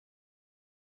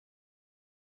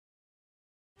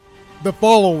The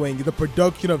following is a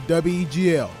production of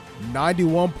WEGL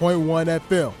 91.1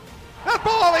 FM. That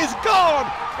ball is gone.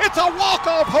 It's a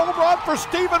walk-off home run for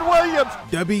Stephen Williams.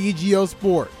 WEGL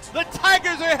Sports, The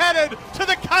Tigers are headed to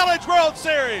the College World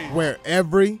Series. where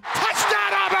every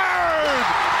Touchdown Auburn!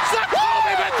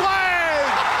 Jacoby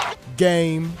McClain!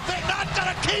 game They're not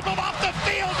going to keep him off the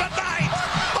field tonight.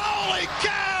 Holy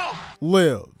cow!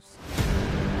 lives.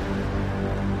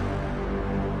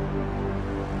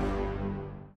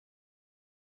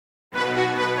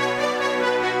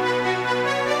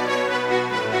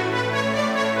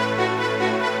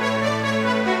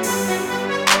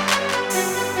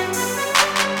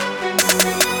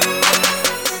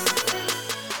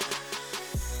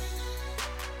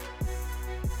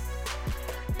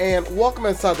 And welcome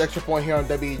inside the Extra Point here on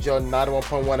WEGL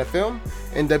 91.1 FM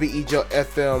and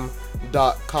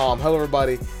WEGLFM.com. Hello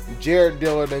everybody, Jared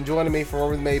Dillard, and joining me from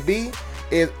wherever it may be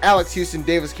is Alex Houston,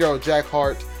 Davis Carroll, Jack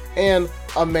Hart, and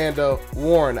Amanda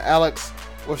Warren. Alex,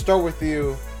 we'll start with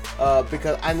you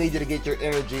because I need you to get your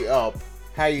energy up.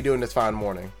 How are you doing this fine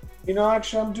morning? You know,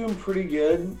 actually, I'm doing pretty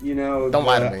good. You know, Don't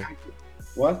lie to me.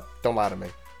 What? Don't lie to me.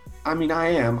 I mean, I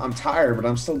am. I'm tired, but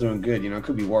I'm still doing good. You know, it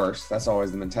could be worse. That's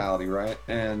always the mentality, right?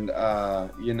 And,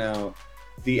 you know,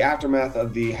 the aftermath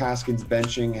of the Haskins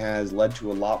benching has led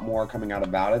to a lot more coming out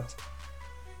about it.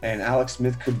 And Alex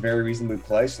Smith could very reasonably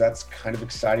play, so that's kind of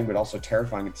exciting, but also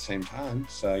terrifying at the same time.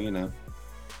 So, you know,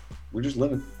 we're just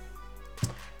living.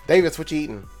 Davis, what you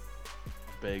eating?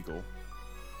 Bagel.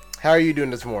 How are you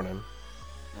doing this morning?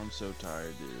 I'm so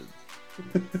tired,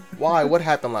 dude. Why? What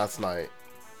happened last night?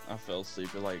 I fell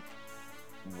asleep at like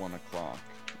 1 o'clock.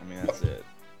 I mean, that's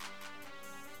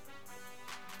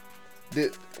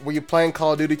it. Were you playing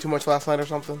Call of Duty too much last night or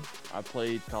something? I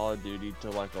played Call of Duty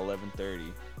till like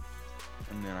 11:30,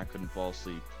 and then I couldn't fall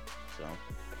asleep. So.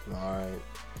 All right.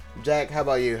 Jack, how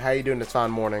about you? How you doing this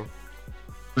fine morning?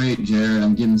 Great, Jared.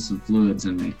 I'm getting some fluids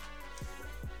in me.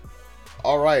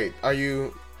 All right. Are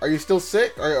you still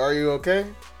sick? Are you okay?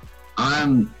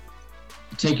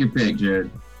 Take your pick, Jared.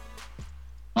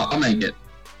 I'll make it.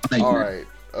 All right.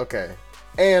 Okay.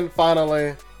 And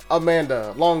finally,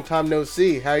 Amanda, long time no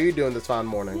see. How are you doing this fine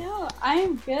morning? No, I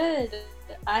am good.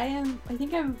 I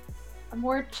think I'm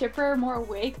more chipper, more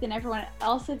awake than everyone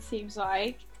else, it seems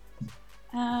like.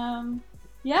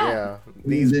 Yeah.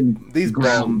 These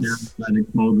ground bums. by the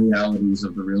cold realities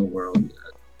of the real world.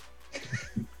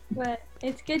 But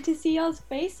it's good to see y'all's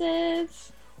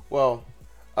faces. Well,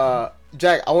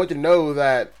 Jack, I want you to know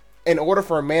that in order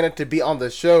for Amanda to be on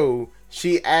the show,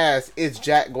 she asked, "Is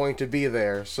Jack going to be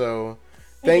there?" So,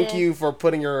 thank you for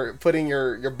putting your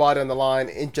body on the line,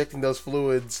 injecting those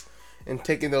fluids, and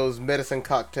taking those medicine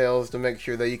cocktails to make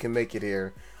sure that you can make it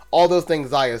here. All those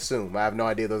things, I assume. I have no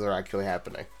idea those are actually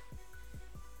happening.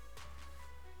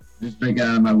 Just drinking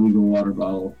out of my legal water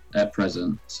bottle at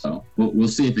present, so we'll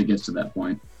see if it gets to that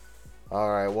point. All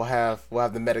right, we'll have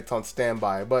the medics on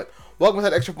standby. But welcome to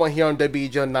that Extra Point here on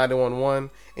WEGL 91.1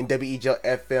 and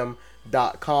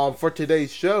WEGLFM.com for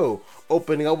today's show.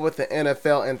 Opening up with the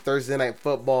NFL and Thursday Night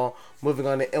Football, moving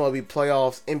on to MLB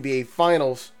Playoffs, NBA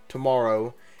Finals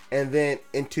tomorrow, and then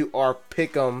into our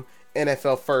Pick'em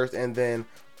NFL first, and then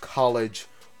college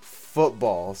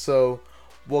football. So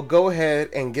we'll go ahead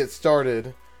and get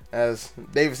started, as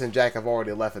Davis and Jack have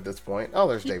already left at this point. Oh,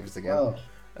 there's Davis again. Oh.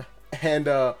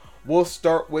 And we'll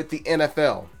start with the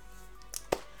NFL.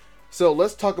 So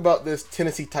let's talk about this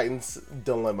Tennessee Titans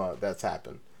dilemma that's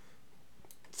happened.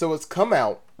 So it's come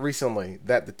out recently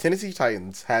that the Tennessee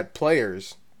Titans had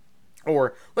players,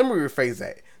 or let me rephrase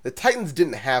that. The Titans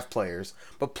didn't have players,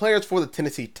 but players for the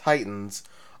Tennessee Titans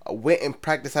went and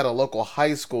practiced at a local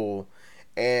high school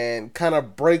and kind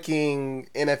of breaking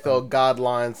NFL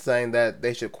guidelines, saying that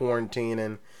they should quarantine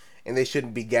and they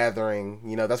shouldn't be gathering.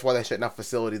 You know, that's why they shut down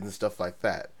facilities and stuff like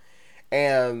that.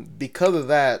 And because of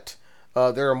that,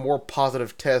 there are more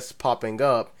positive tests popping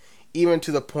up, even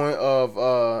to the point of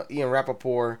Ian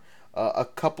Rappaport a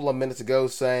couple of minutes ago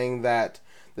saying that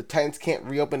the Titans can't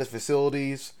reopen its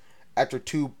facilities after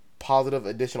 2 positive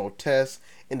additional tests,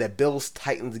 and the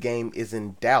Bills-Titans game is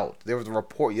in doubt. There was a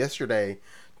report yesterday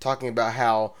talking about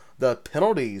how the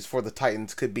penalties for the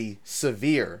Titans could be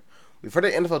severe. We've heard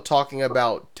the NFL talking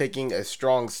about taking a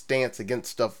strong stance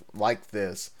against stuff like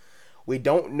this. We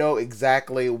don't know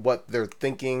exactly what they're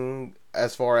thinking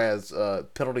as far as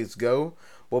penalties go,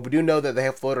 but we do know that they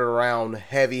have floated around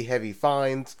heavy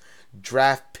fines,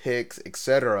 draft picks,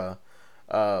 etc.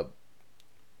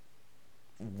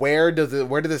 Where does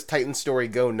this Titans story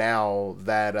go now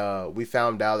that we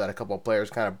found out that a couple of players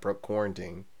kind of broke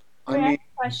quarantine? I have a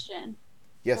question.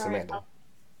 Yes, Sorry. Amanda.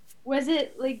 Was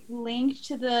it like linked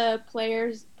to the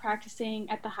players practicing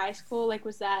at the high school? Like,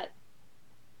 was that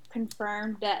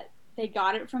confirmed that they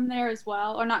got it from there as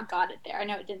well, or not got it there? I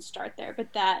know it didn't start there,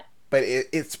 but that But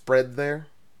it spread there.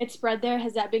 it spread there.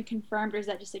 Has that been confirmed, or is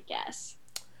that just a guess?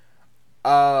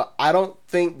 I don't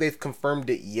think they've confirmed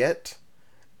it yet.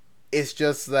 It's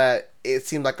just that it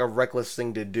seemed like a reckless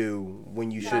thing to do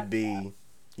when you should be,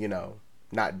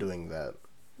 not doing that.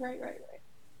 Right, right, right.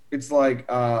 It's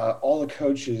like all the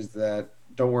coaches that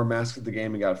don't wear masks at the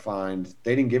game and got fined.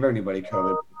 They didn't give anybody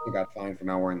COVID. They got fined for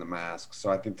not wearing the mask.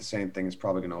 So I think the same thing is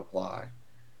probably going to apply.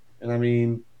 And I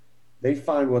mean, they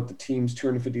fined the team's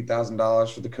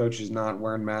 $250,000 for the coaches not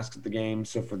wearing masks at the game.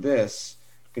 So for this,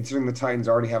 considering the Titans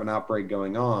already have an outbreak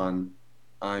going on,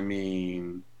 I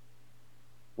mean,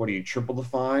 what do you triple the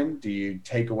fine? Do you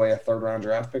take away a third-round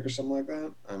draft pick or something like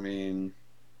that? I mean,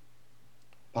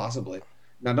 possibly.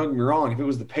 Now, don't get me wrong. If it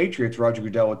was the Patriots, Roger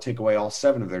Goodell would take away all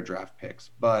 7 of their draft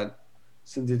picks. But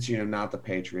since it's not the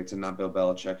Patriots and not Bill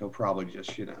Belichick, he'll probably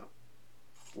just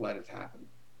let it happen.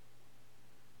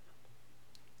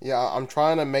 Yeah, I'm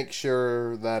trying to make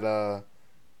sure that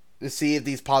to see if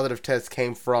these positive tests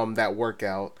came from that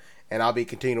workout, and I'll be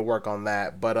continuing to work on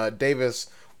that. But Davis,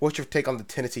 what's your take on the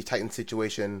Tennessee Titans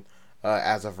situation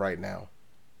as of right now?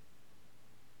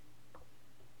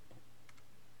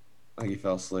 I think he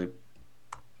fell asleep.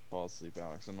 Fall asleep,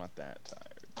 Alex. I'm not that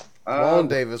tired. Come on,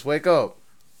 Davis, wake up.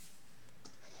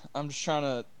 I'm just trying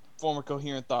to form a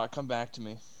coherent thought. Come back to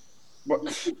me.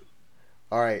 What?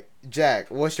 All right, Jack,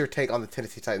 what's your take on the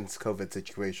Tennessee Titans COVID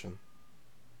situation?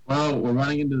 Well, we're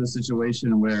running into the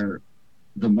situation where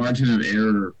the margin of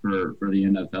error for the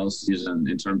NFL season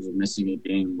in terms of missing a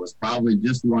game was probably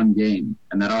just one game,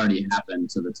 and that already happened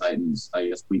to the Titans, I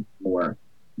guess, week 4,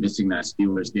 missing that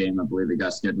Steelers game. I believe it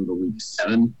got scheduled to week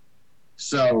 7.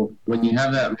 So when you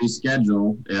have that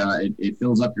reschedule, it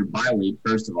fills up your bye week,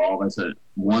 first of all. That's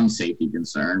one safety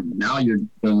concern. Now you're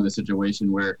dealing with a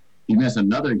situation where you miss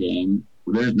another game,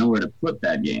 there's nowhere to put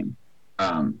that game.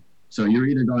 So you're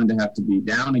either going to have to be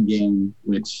down a game,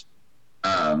 which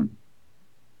I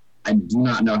do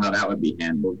not know how that would be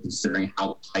handled, considering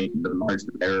how tight the margin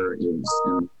of error is.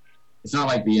 And it's not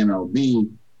like the MLB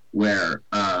where,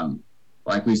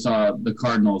 like we saw, the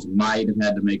Cardinals might have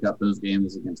had to make up those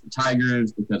games against the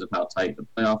Tigers because of how tight the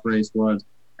playoff race was.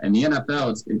 And the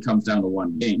NFL, it comes down to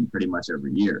one game pretty much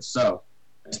every year. So,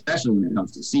 especially when it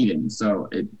comes to seeding. So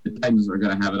the Titans are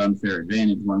going to have an unfair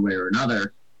advantage one way or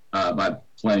another by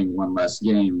playing one less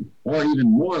game, or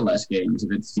even more less games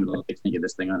if it's they can get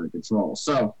this thing under control.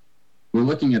 So we're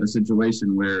looking at a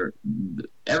situation where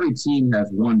every team has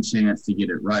one chance to get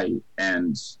it right,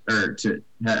 and kind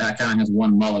of has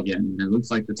one mulligan. And it looks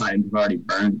like the Titans have already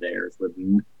burned theirs,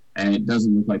 and it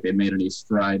doesn't look like they made any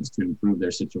strides to improve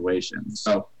their situation.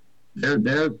 So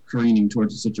they're careening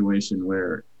towards a situation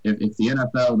where if the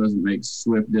NFL doesn't make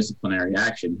swift disciplinary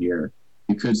action here,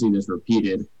 you could see this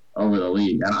repeated over the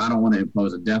league. I don't want to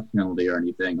impose a death penalty or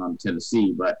anything on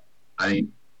Tennessee, but I think,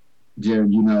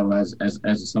 Jared,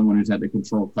 as someone who's had to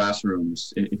control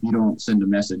classrooms, if you don't send a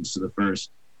message to the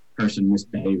first person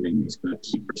misbehaving, it's going to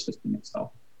keep persisting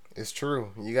itself. It's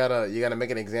true. You gotta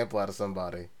make an example out of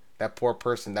somebody. That poor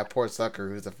person, that poor sucker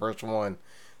who's the first one.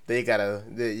 You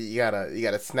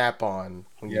gotta snap on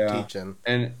when you're teaching.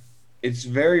 And it's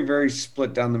very, very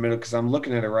split down the middle because I'm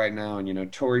looking at it right now,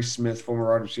 and Torrey Smith,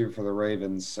 former wide receiver for the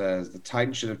Ravens, says the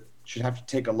Titans should have to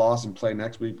take a loss and play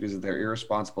next week because of their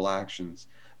irresponsible actions.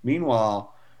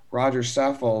 Meanwhile, Roger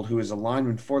Saffold, who is a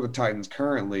lineman for the Titans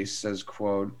currently, says,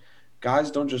 quote, "Guys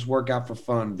don't just work out for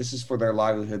fun. This is for their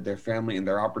livelihood, their family, and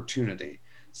their opportunity.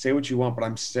 Say what you want, but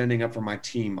I'm standing up for my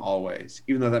team always,"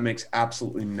 even though that makes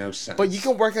absolutely no sense. But you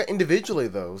can work out individually,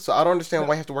 though, so I don't understand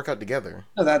why you have to work out together.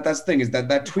 No, that's the thing, is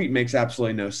that tweet makes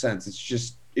absolutely no sense. It's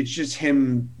just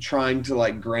him trying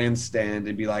to grandstand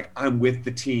and be like, "I'm with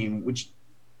the team," which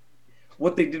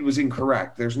what they did was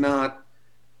incorrect. There's not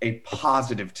a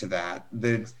positive to that.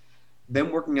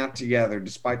 Them working out together,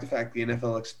 despite the fact the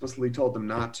NFL explicitly told them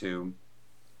not to,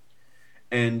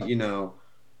 and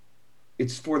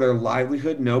it's for their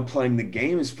livelihood. No, playing the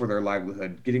game is for their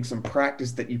livelihood. Getting some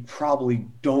practice that you probably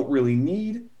don't really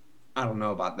need, I don't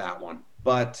know about that one.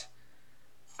 But,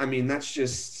 I mean, that's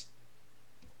just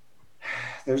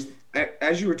 –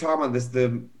 as you were talking about this,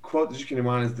 the quote that you can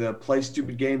mind is the play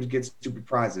stupid games, get stupid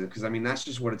prizes. Because, I mean, that's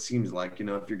just what it seems like.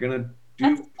 If you're going to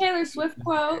do – That's a Taylor Swift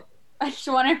quote. I just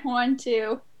want everyone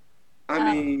to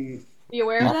be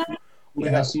aware of that.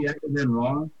 Has she ever been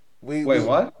wrong? Wait,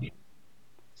 what?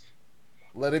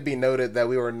 Let it be noted that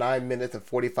we were 9 minutes and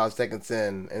 45 seconds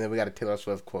in, and then we got a Taylor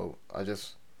Swift quote.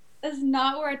 That's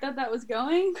not where I thought that was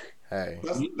going. Hey.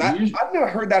 I've never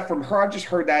heard that from her. I've just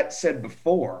heard that said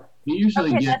before. You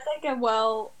usually Okay, get that's like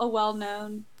a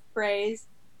well-known phrase.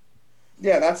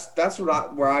 Yeah, that's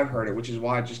where I've heard it, which is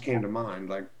why it just came to mind.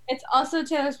 Like, It's also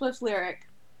Taylor Swift's lyric.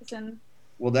 It's in.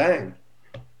 well, dang.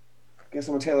 Guess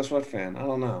I'm a Taylor Swift fan. I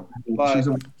don't know, she's but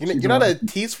a, You're not a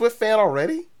T Swift fan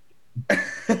already?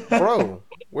 Bro,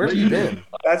 where have you been?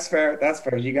 That's fair. That's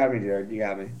fair. You got me, Jared. You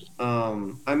got me.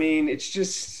 I mean, it's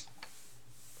just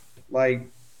like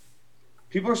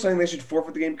people are saying they should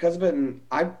forfeit the game because of it, and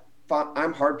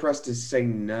I'm hard pressed to say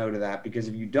no to that because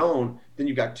if you don't, then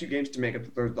you've got 2 games to make up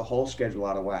the whole schedule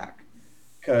out of whack.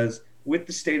 Because with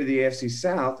the state of the AFC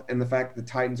South and the fact that the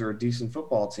Titans are a decent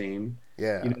football team,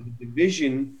 Yeah. the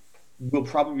division will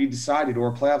probably be decided, or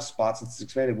a playoff spot since it's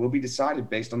expanded will be decided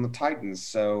based on the Titans.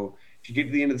 So if you get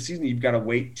to the end of the season, you've got to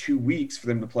wait 2 weeks for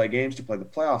them to play games to play the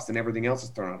playoffs, and everything else is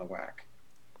thrown out of whack.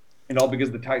 And all because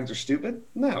the Titans are stupid?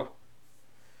 No.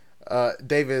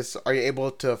 Davis, are you able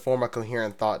to form a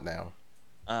coherent thought now?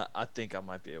 I think I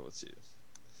might be able to.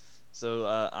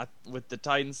 So with the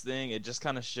Titans thing, it just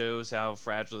kind of shows how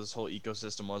fragile this whole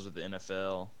ecosystem was with the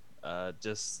NFL.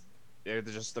 They're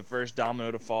just the first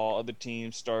domino to fall. Other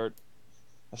teams started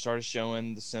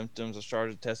showing the symptoms. I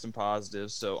started testing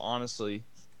positive. So honestly,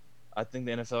 I think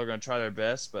the NFL are going to try their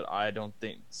best, but I don't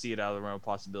see it out of the realm of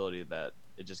possibility that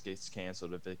it just gets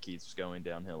canceled if it keeps going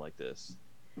downhill like this.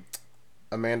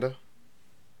 Amanda?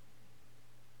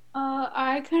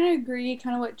 I kind of agree,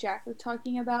 kind of what Jack was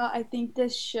talking about. I think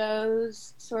this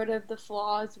shows sort of the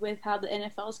flaws with how the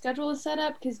NFL schedule is set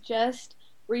up, because just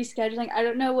rescheduling, I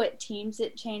don't know what teams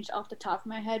it changed off the top of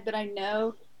my head, but I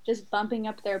know just bumping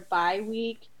up their bye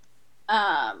week,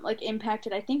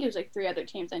 impacted, I think it was like 3 other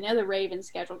teams. I know the Ravens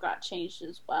schedule got changed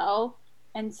as well.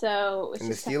 And so And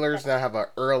the Steelers now have an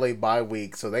early bye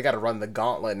week, so they got to run the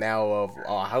gauntlet now of,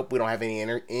 I hope we don't have any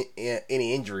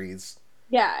injuries.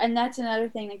 Yeah, and that's another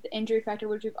thing, like the injury factor,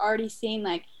 which we've already seen.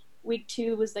 Like week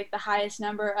 2 was like the highest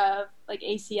number of like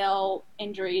ACL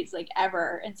injuries like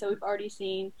ever, and so we've already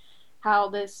seen how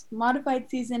this modified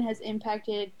season has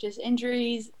impacted just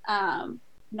injuries,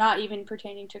 not even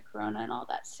pertaining to Corona and all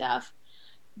that stuff.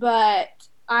 But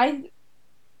I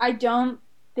don't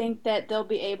think that they'll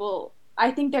be able.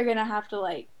 I think they're gonna have to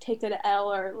like take an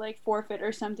L or like forfeit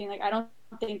or something. Like I don't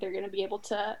think they're gonna be able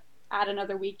to add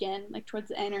another weekend like towards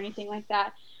the end or anything like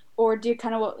that, or do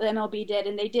kind of what the MLB did.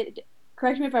 And they did,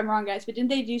 correct me if I'm wrong, guys, but didn't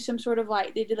they do some sort of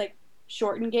like, they did like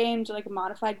shortened games or like a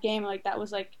modified game, or like that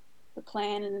was like the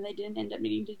plan, and then they didn't end up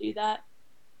needing to do that?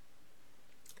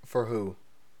 For who?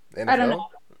 NFL? I don't know.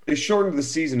 They shortened the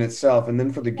season itself, and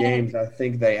then for the games, I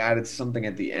think they added something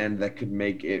at the end that could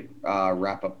make it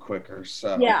wrap up quicker.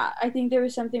 So Yeah, I think there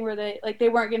was something where they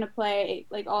weren't going to play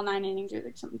like all 9 innings or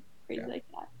like something crazy like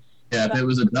that. Yeah, if it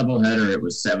was a doubleheader, it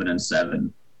was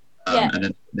 7-7. Yeah. And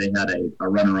then they had a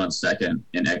runner on second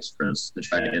in extras to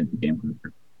try to end the game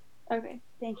quicker. Okay,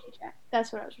 thank you, Jack.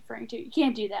 That's what I was referring to. You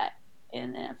can't do that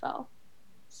in the NFL.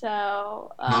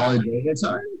 So Holiday gets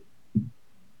hard.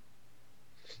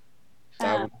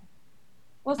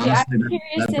 we'll see. Honestly, I'm curious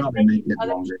that'd if probably make it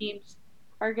other longer. teams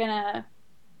are gonna,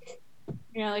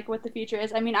 like what the future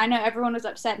is. I mean, I know everyone was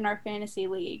upset in our fantasy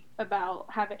league about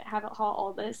how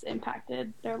all this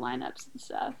impacted their lineups and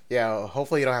stuff. Yeah,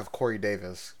 hopefully you don't have Corey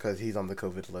Davis, because he's on the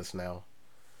COVID list now.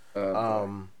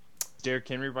 Derrick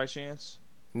Henry by chance?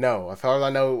 No, as far as I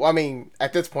know, I mean,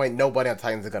 at this point, nobody on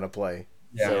Titans is going to play.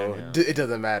 Yeah. So Yeah. it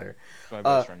doesn't matter. My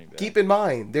best running back. Keep in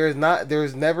mind, there's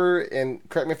never, and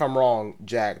correct me if I'm wrong,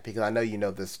 Jack, because I know you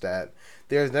know this stat,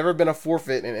 there's never been a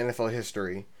forfeit in NFL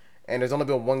history. And there's only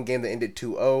been one game that ended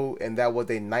 2-0, and that was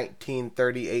a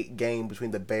 1938 game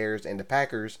between the Bears and the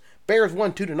Packers. Bears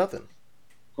won 2-0. of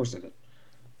course they did.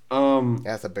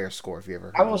 That's a Bears score if you ever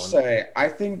heard I will one. say, I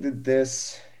think that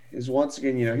this is once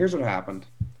again, here's what happened.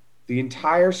 The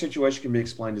entire situation can be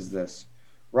explained as this: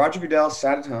 Roger Goodell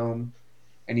sat at home,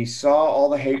 and he saw all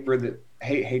the hatred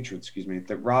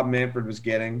that Rob Manfred was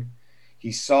getting.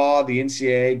 He saw the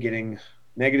NCAA getting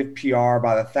negative PR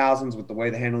by the thousands with the way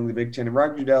they're handling the Big Ten. And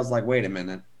Roger Goodell's like, wait a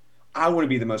minute, I want to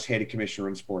be the most hated commissioner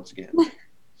in sports again.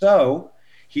 So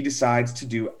he decides to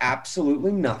do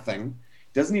absolutely nothing,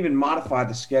 doesn't even modify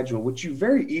the schedule, which you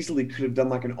very easily could have done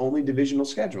like an only divisional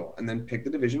schedule and then pick the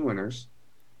division winners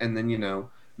and then,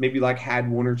 maybe like had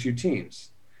 1 or 2 teams.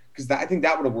 Because I think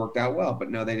that would have worked out well. But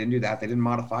no, they didn't do that. They didn't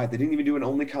modify it. They didn't even do an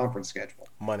only conference schedule.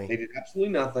 Money. They did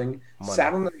absolutely nothing, Money.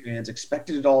 sat on their hands,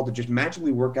 expected it all to just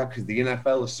magically work out because the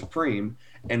NFL is supreme.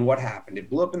 And what happened? It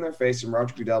blew up in their face, and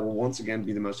Roger Goodell will once again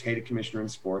be the most hated commissioner in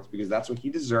sports because that's what he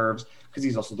deserves, because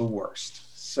he's also the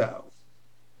worst. So,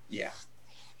 yeah.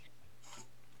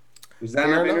 Was that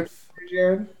Fair enough enough. for you,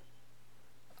 Jared?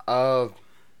 Uh,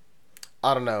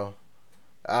 I don't know.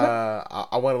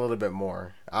 I want a little bit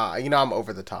more. I'm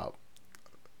over the top.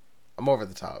 I'm over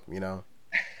the top.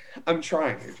 I'm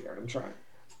trying here, Jared. I'm trying.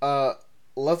 Uh,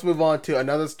 let's move on to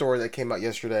another story that came out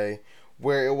yesterday,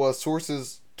 where it was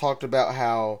sources talked about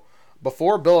how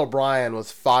before Bill O'Brien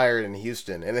was fired in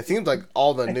Houston, and it seems like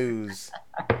all the news.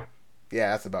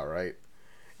 Yeah, that's about right.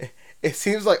 It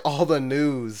seems like all the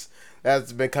news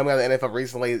that's been coming out of the NFL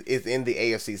recently is in the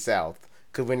AFC South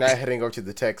because we're not heading over to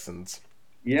the Texans.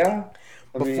 Yeah.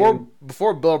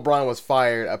 Before Bill O'Brien was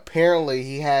fired, apparently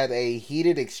he had a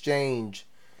heated exchange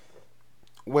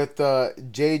with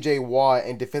J.J. Watt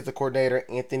and defensive coordinator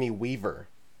Anthony Weaver.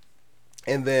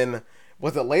 And then,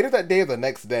 was it later that day or the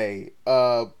next day,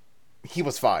 he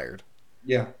was fired.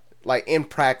 Yeah. Like, in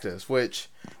practice, which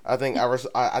I think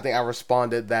I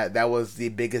responded that was the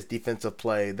biggest defensive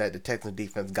play that the Texans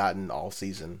defense gotten all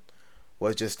season,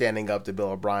 was just standing up to Bill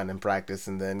O'Brien in practice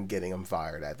and then getting him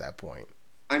fired at that point.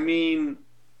 I mean,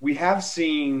 we have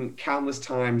seen countless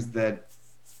times that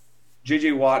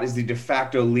J.J. Watt is the de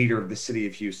facto leader of the city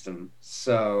of Houston.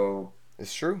 So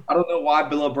It's true. I don't know why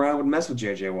Bill O'Brien would mess with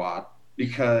J.J. Watt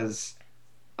because,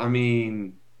 I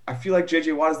mean, I feel like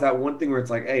J.J. Watt is that one thing where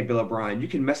it's like, hey, Bill O'Brien, you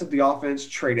can mess up the offense,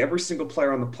 trade every single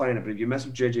player on the planet, but if you mess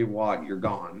with J.J. Watt, you're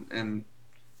gone. And,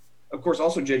 of course,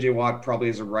 also J.J. Watt probably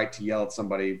has a right to yell at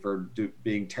somebody for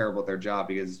being terrible at their job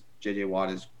because J.J.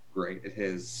 Watt is great at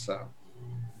his. So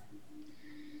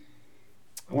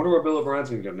I wonder where Bill O'Brien's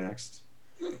going to go next.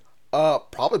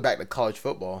 Probably back to college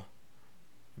football,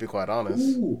 to be quite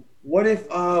honest. Ooh, what if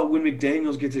when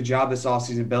McDaniels gets a job this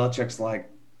offseason, Belichick's like,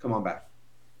 come on back?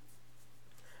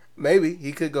 Maybe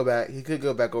he could go back. He could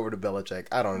go back over to Belichick.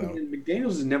 I don't know.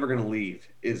 McDaniels is never going to leave,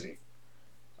 is he?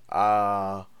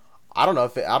 I don't know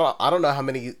if I don't know how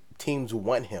many teams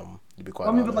want him. To be quite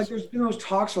honest. But like, there's been those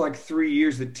talks for like 3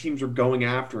 years that teams were going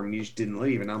after him, and he just didn't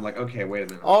leave. And I'm like, okay, wait a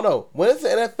minute. Oh no! When is the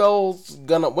NFL's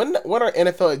gonna? When are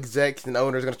NFL execs and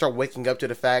owners gonna start waking up to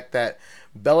the fact that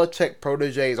Belichick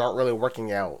proteges aren't really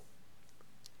working out?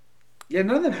 Yeah,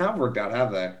 none of them have worked out,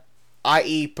 have they?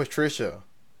 I.e., Patricia,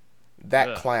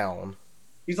 that clown.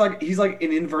 He's like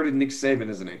an inverted Nick Saban,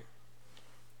 isn't he?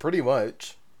 Pretty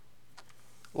much.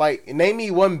 Like, name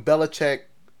me one Belichick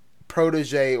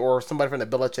protege or somebody from the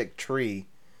Belichick tree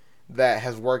that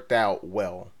has worked out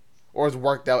well. Or has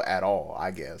worked out at all,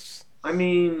 I guess. I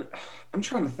mean, I'm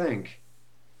trying to think.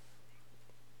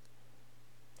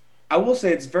 I will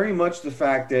say it's very much the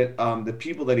fact that the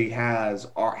people that he has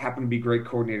happen to be great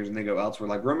coordinators and they go elsewhere.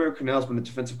 Like, Romeo Crennel's been the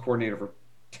defensive coordinator for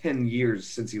 10 years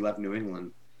since he left New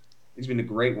England. He's been a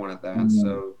great one at that,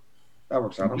 so that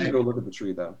works out. I'm going to go look at the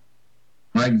tree, though.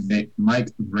 Mike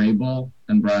Vrabel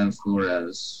and Brian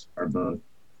Flores are both.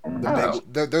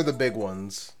 They're the big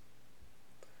ones.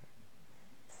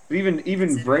 But even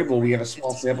Vrabel, we have a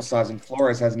small sample size, and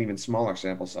Flores has an even smaller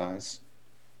sample size.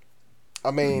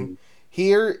 I mean,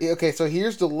 so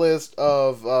here's the list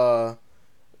of the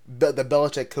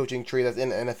Belichick coaching tree that's in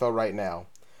the NFL right now.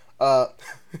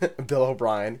 Bill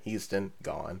O'Brien, Houston,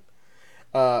 gone.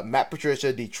 Matt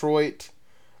Patricia, Detroit.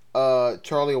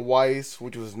 Charlie Weiss,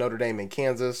 which was Notre Dame and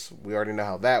Kansas. We already know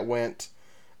how that went.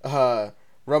 Romeo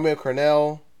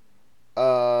Crennel,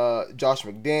 Josh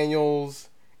McDaniels,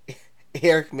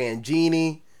 Eric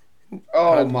Mangini.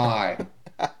 Oh my!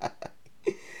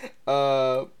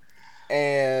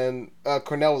 And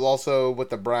Crennel was also with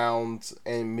the Browns,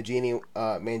 and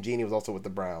Mangini was also with the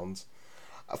Browns.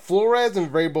 Flores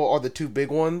and Vrabel are the two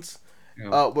big ones.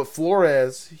 Yeah. With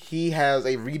Flores, he has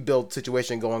a rebuild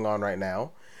situation going on right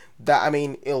now.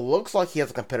 It looks like he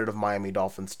has a competitive Miami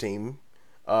Dolphins team.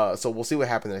 So we'll see what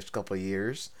happens in the next couple of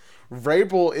years.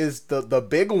 Vrabel is the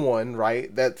big one,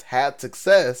 right, that's had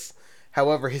success.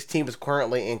 However, his team is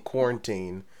currently in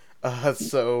quarantine.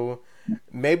 So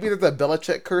maybe there's a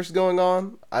Belichick curse going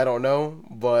on. I don't know.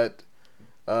 But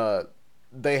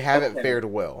they haven't fared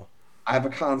well. I have a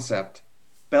concept.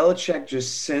 Belichick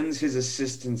just sends his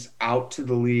assistants out to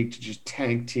the league to just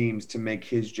tank teams to make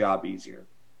his job easier.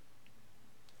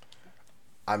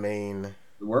 I mean,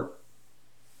 work.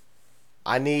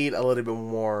 I need a little bit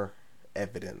more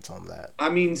evidence on that. I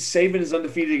mean, Saban is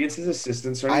undefeated against his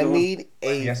assistants. I need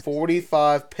a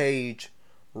 45-page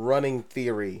running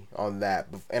theory on that,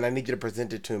 and I need you to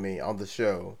present it to me on the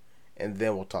show, and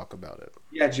then we'll talk about it.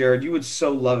 Yeah, Jared, you would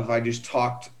so love if I just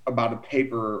talked about a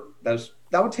paper that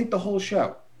would take the whole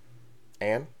show.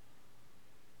 And?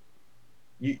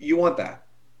 You want that?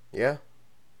 Yeah.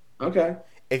 Okay.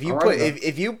 If you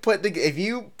put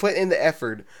in the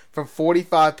effort for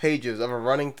 45 pages of a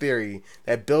running theory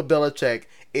that Bill Belichick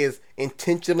is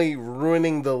intentionally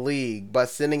ruining the league by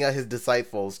sending out his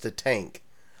disciples to tank,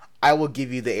 I will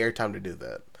give you the airtime to do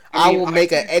that. I I mean, will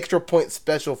make an extra point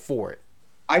special for it.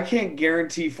 I can't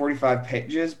guarantee 45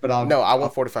 pages, but I'll. No, I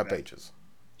want 45 pages.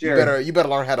 Jared. You better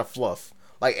learn how to fluff.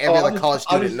 Like Oh, every other college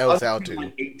student knows how do to.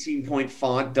 like 18-point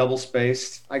font, double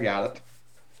spaced. I got it.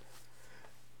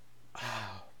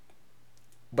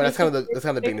 But that's kind of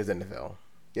the big news in the NFL.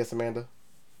 Yes, Amanda?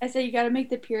 I say you got to make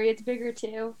the periods bigger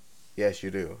too. Yes,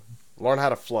 you do. Learn how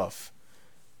to fluff.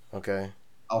 Okay.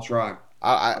 I'll try.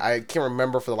 I can't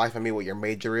remember for the life of me what your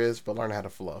major is, but learn how to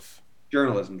fluff.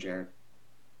 Journalism, Jared.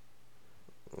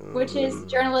 Which is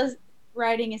journalist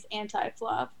writing is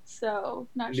anti-fluff, so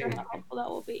not sure how helpful that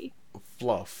will be.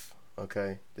 Fluff.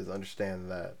 Okay, just understand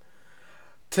that.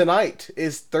 Tonight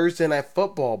is Thursday Night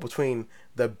Football between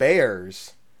the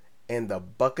Bears and the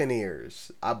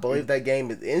Buccaneers. I believe that game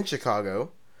is in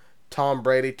Chicago. Tom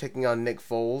Brady taking on Nick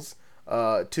Foles.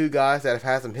 Two guys that have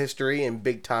had some history in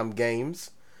big-time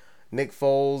games. Nick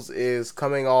Foles is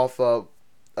coming off of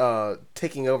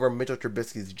taking over Mitchell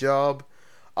Trubisky's job.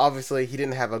 Obviously, he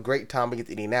didn't have a great time against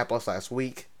Indianapolis last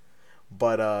week,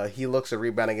 but he looks to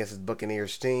rebound against his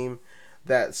Buccaneers team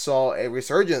that saw a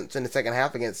resurgence in the second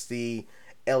half against the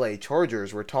LA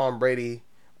Chargers, where Tom Brady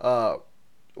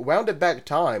wound it back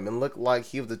time and looked like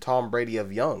he was the Tom Brady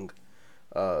of young.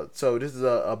 So this is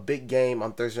a big game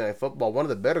on Thursday Night Football, one of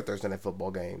the better Thursday Night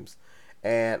Football games.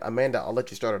 And Amanda, I'll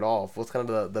let you start it off. What's kind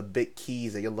of the big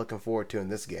keys that you're looking forward to in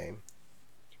this game?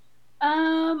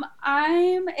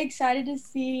 I'm excited to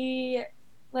see,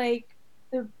 like,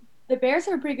 the Bears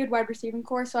have a pretty good wide receiving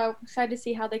core, so I'm excited to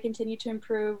see how they continue to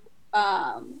improve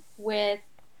with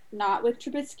not with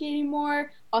Trubisky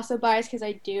anymore. Also biased because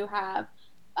I do have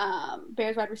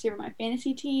Bears wide receiver on my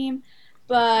fantasy team,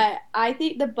 but I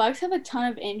think the Bucs have a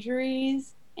ton of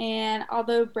injuries, and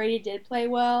although Brady did play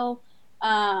well,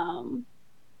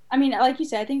 I mean, like you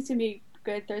said, I think it's gonna be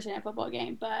good Thursday Night Football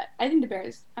game, but I think the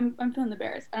Bears. I'm feeling the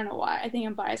Bears. I don't know why. I think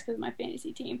I'm biased because of my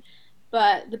fantasy team,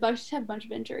 but the Bucs just have a bunch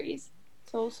of injuries,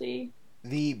 so we'll see.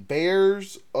 The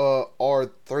Bears are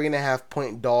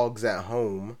 3.5-point dogs at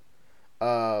home,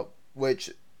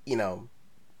 which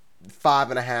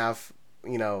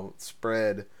 5.5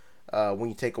 spread when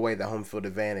you take away the home field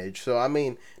advantage. So I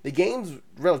mean the game's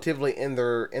relatively in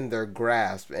their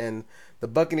grasp, and the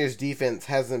Buccaneers defense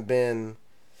hasn't been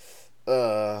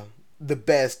the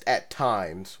best at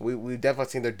times. We've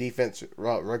definitely seen their defense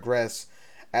regress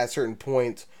at certain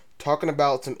points. Talking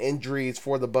about some injuries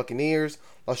for the Buccaneers,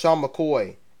 LaShawn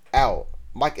McCoy, out.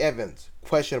 Mike Evans,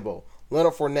 questionable.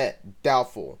 Leonard Fournette,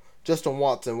 doubtful. Justin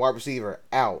Watson, wide receiver,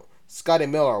 out. Scotty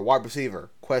Miller, wide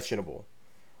receiver, questionable.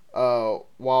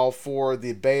 While for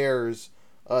the Bears,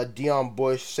 Deion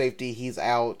Bush, safety, he's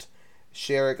out.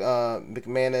 Sherrick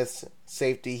McManus,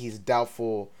 safety, he's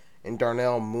doubtful. And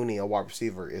Darnell Mooney, a wide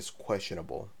receiver, is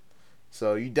questionable.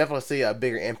 So you definitely see a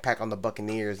bigger impact on the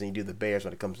Buccaneers than you do the Bears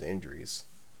when it comes to injuries.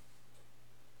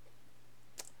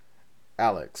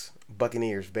 Alex,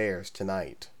 Buccaneers, Bears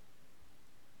tonight.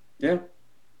 Yeah.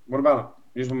 What about it?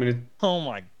 You just want me to? Oh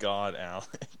my God, Alex.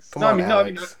 Come on,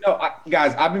 Alex.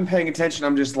 Guys, I've been paying attention.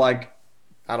 I'm just like,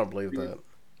 I don't believe that.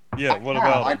 Yeah, what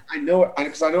about it? I know it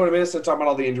because I know what it is to talk about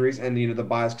all the injuries and the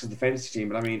bias because of the fantasy team.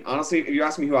 But I mean, honestly, if you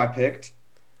ask me who I picked,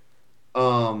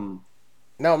 no,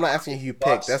 I'm not asking you who you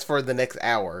picked. Bucs. That's for the next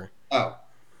hour. Oh,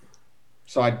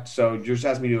 so you're just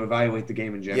asking me to evaluate the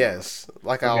game in general. Yes,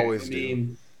 like I always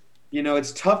do.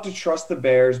 It's tough to trust the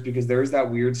Bears because there is that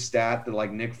weird stat that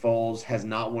like Nick Foles has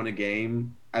not won a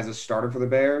game as a starter for the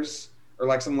Bears or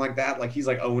like something like that. Like he's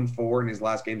like 0-4 in his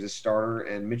last games as starter,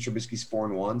 and Mitch Trubisky's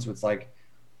 4-1. So it's like,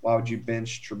 why would you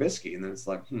bench Trubisky? And then it's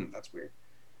like, that's weird.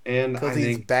 And because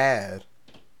he's bad.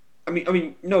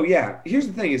 No, yeah. Here's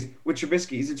the thing: is with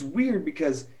Trubisky, it's weird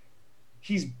because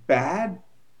he's bad,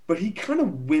 but he kind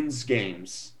of wins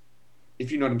games.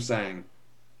 If you know what I'm saying.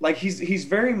 Like he's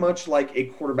very much like a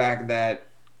quarterback that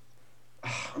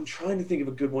I'm trying to think of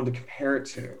a good one to compare it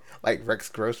to. Like Rex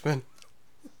Grossman?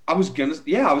 I was gonna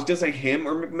say him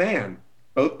or McMahon.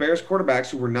 Both Bears quarterbacks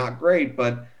who were not great,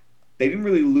 but they didn't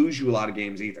really lose you a lot of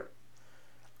games either.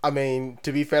 I mean,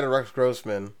 to be fair to Rex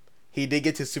Grossman, he did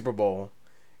get to Super Bowl.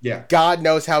 Yeah. God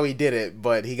knows how he did it,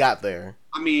 but he got there.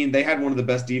 I mean, they had one of the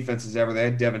best defenses ever. They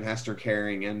had Devin Hester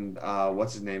carrying and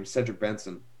what's his name? Cedric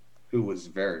Benson, who was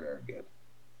very, very good.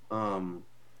 I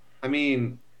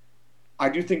mean, I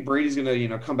do think Brady's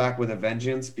gonna, come back with a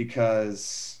vengeance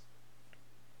because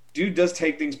dude does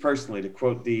take things personally, to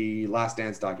quote the Last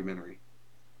Dance documentary.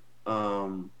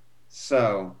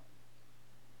 So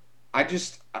I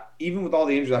just, even with all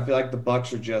the injuries, I feel like the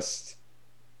Bucs are just,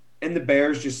 and the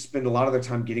Bears just spend a lot of their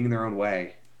time getting in their own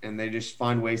way, and they just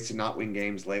find ways to not win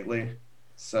games lately.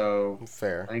 So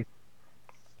Fair.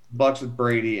 Bucks with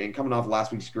Brady, and coming off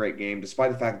last week's great game,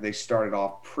 despite the fact that they started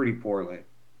off pretty poorly.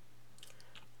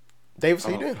 Davis,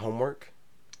 are you doing homework?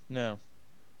 No.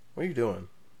 What are you doing?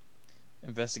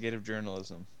 Investigative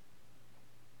journalism.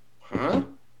 Huh?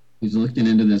 He's looking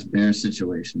into this Bears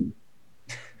situation.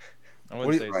 I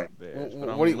wouldn't say Right. it's the Bears,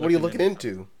 but What are you looking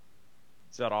into?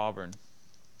 It's about Auburn.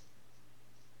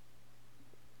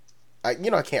 I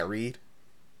can't read.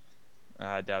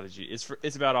 I doubted you.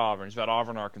 It's about Auburn. It's about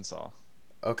Auburn, Arkansas.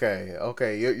 Okay.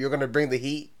 You're gonna bring the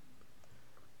heat.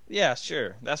 Yeah,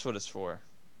 sure. That's what it's for.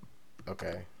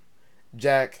 Okay.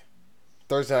 Jack,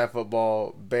 Thursday Night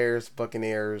Football, Bears,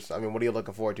 Buccaneers. I mean, what are you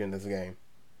looking forward to in this game?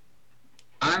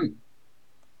 I'm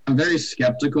very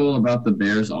skeptical about the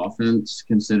Bears offense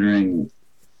considering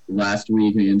last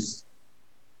week against.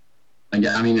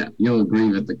 I mean, you'll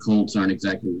agree that the Colts aren't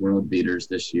exactly world beaters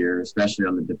this year, especially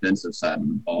on the defensive side of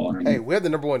the ball. I mean, Hey, we have the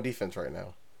number one defense right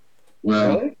now.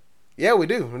 well, Really? Yeah, we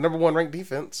do. Number one ranked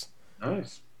defense.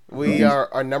 Nice. We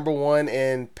are number one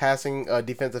in passing,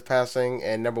 defensive passing,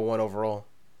 and number one overall.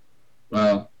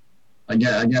 well, I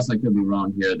guess I could be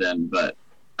wrong here then, but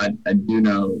I do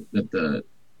know that the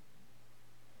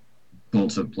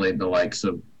Colts have played the likes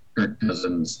of Kirk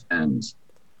Cousins and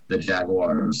the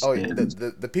Jaguars. Oh, yeah, and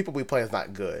the people we play is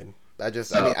not good.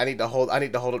 So- I need to hold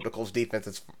up the Colts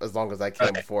defense as long as I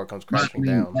can before it comes crashing But,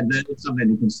 I mean, down. that is something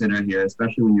to consider here,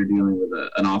 especially when you're dealing with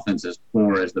an offense as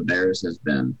poor as the Bears has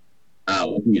been.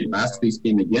 Looking at last week's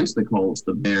game against the Colts,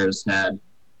 the Bears had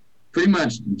pretty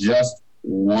much just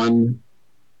one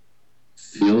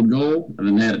field goal, and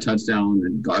then they had a touchdown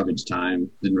in garbage time.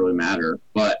 Didn't really matter.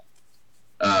 But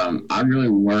I'm really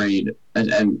worried,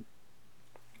 and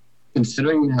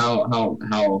considering how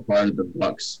hard the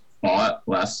Bucks fought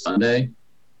last Sunday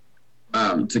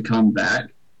to come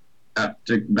back,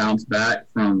 to bounce back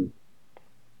from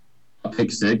a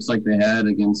pick six like they had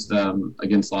against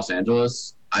Los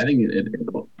Angeles, I think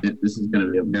this is going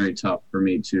to be very tough for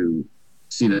me to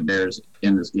see the Bears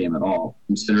in this game at all.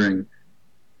 Considering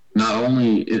not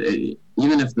only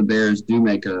even if the Bears do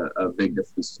make a big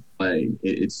defensive play,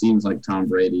 it seems like Tom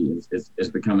Brady is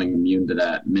becoming immune to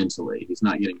that mentally. He's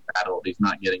not getting battled. He's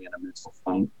not getting in a mental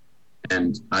funk.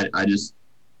 And I just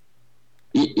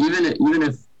even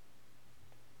if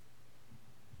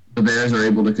the Bears are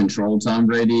able to control Tom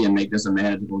Brady and make this a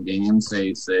manageable game,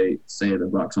 say the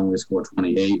Bucks only score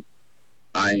 28,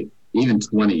 even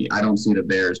 20, I don't see the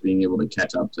Bears being able to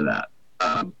catch up to that.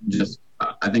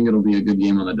 I think it'll be a good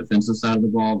game on the defensive side of the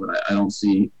ball, but I don't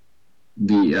see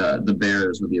the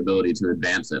Bears with the ability to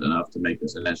advance it enough to make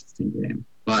this an interesting game.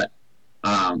 But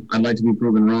I'd like to be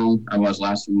proven wrong. I was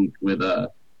last week with the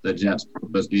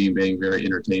Jets-Broncos game being very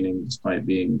entertaining despite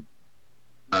being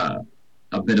a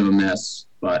bit of a mess.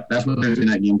 But that's what Thursday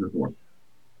night games are for.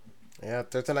 Yeah,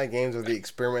 Thursday night games are the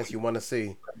experiments you want to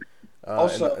see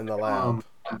Also, in the lab.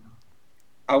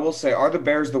 I will say, are the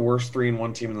Bears the worst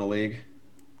 3-1 team in the league?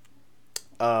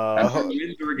 Their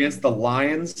wins are against the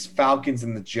Lions, Falcons,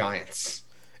 and the Giants.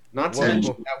 Not to Well,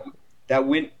 mention that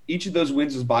win. Each of those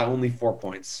wins was by only 4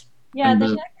 points. Yeah,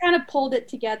 they kind of pulled it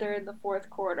together in the fourth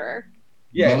quarter.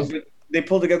 Yeah, they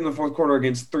pulled together in the fourth quarter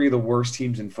against three of the worst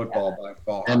teams in football by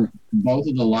far. And both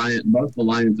the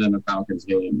Lions and the Falcons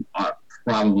game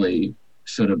probably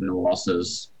should have been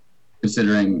losses,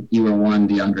 considering either one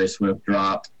DeAndre Swift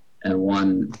dropped and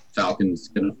one Falcons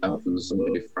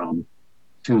away from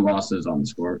 2 losses on the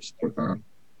scorecard.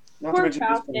 Not to Poor mention this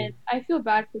Falcons. one. I feel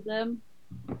bad for them.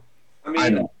 I I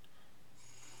mean, know.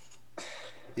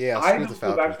 Yeah, I screw don't the feel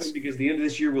bad for Falcons. them because the end of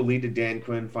this year will lead to Dan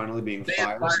Quinn finally being If they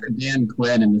had fired. fired Dan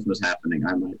Quinn and this was happening,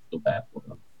 I might feel bad for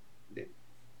them.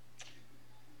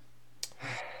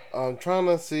 I'm trying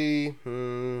to see.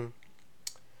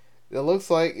 It looks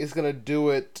like it's gonna do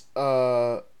it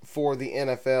for the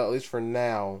NFL, at least for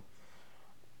now.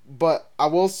 But I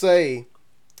will say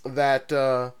that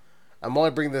I'm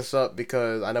only bringing this up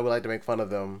because I know we like to make fun of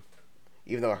them,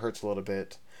 even though it hurts a little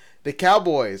bit. The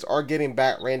Cowboys are getting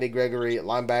back Randy Gregory,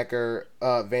 linebacker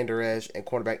Van Der Esch, and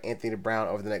cornerback Anthony Brown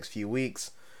over the next few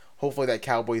weeks. Hopefully that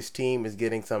Cowboys team is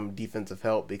getting some defensive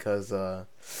help because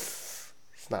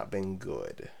it's not been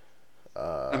good.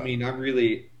 I mean,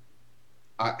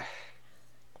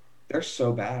 they're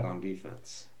so bad on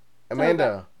defense.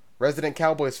 Amanda, resident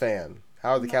Cowboys fan,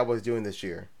 how are the Cowboys doing this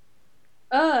year?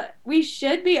 We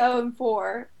should be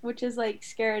 0-4, which is like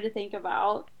scary to think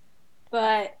about.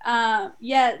 But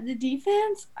yeah, the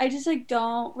defense, I just like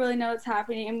don't really know what's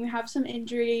happening. I mean, we have some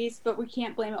injuries, but we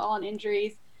can't blame it all on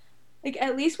injuries. Like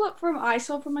at least what from I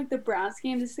saw from like the Browns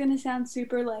game, this is gonna sound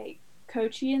super like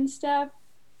coachy and stuff,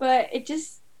 but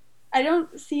I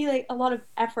don't see like a lot of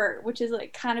effort, which is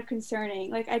like kind of concerning.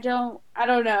 Like I don't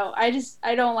know.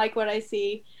 I don't like what I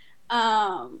see.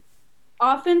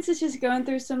 Offense is just going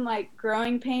through some like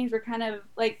growing pains. We're kind of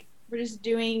like we're just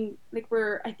doing like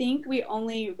I think we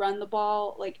only run the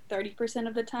ball like 30%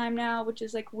 of the time now, which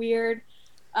is like weird.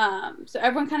 So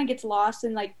everyone kind of gets lost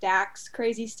in like Dak's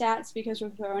crazy stats because we're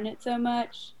throwing it so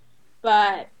much.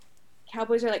 But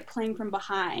Cowboys are like playing from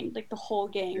behind like the whole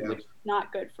game, which is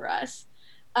not good for us.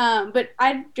 But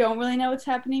I don't really know what's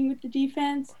happening with the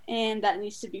defense, and that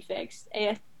needs to be fixed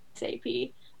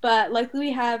ASAP. But luckily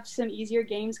we have some easier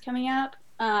games coming up.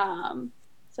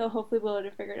 So hopefully we'll be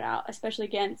able to figure it out, especially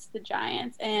against the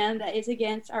Giants. And that is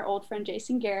against our old friend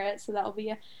Jason Garrett, so that will be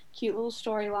a cute little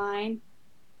storyline.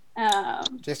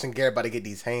 Jason Garrett about to get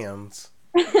these hands.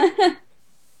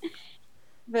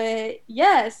 But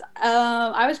yes,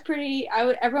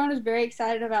 everyone was very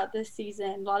excited about this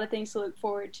season. A lot of things to look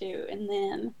forward to, and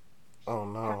then oh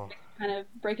no, kind of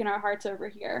breaking our hearts over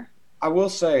here. I will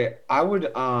say I didn't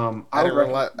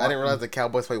realize the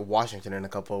Cowboys play Washington in a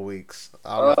couple of weeks.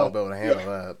 I don't know if I'll be able to handle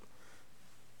that.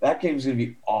 That game's gonna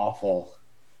be awful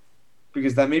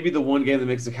because that may be the one game that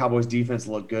makes the Cowboys defense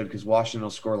look good because Washington will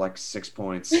score like 6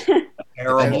 points.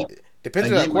 Terrible.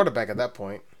 Depends on the quarterback at that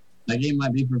point. That game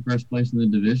might be for first place in the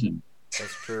division.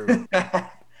 That's true.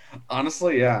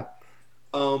 Honestly, yeah.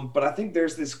 But I think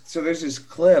there's this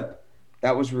clip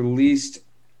that was released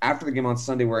after the game on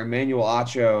Sunday where Emmanuel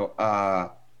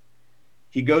Acho,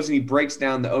 he goes and he breaks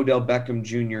down the Odell Beckham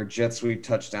Jr. jet sweep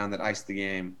touchdown that iced the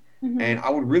game. Mm-hmm. And I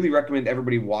would really recommend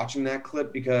everybody watching that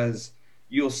clip because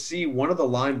you'll see one of the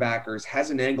linebackers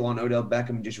has an angle on Odell Beckham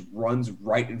and just runs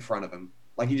right in front of him.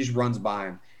 Like he just runs by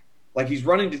him. Like he's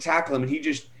running to tackle him and he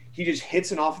just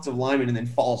hits an offensive lineman and then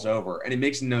falls over. And it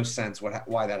makes no sense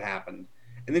why that happened.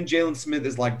 And then Jalen Smith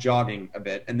is like jogging a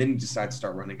bit and then he decides to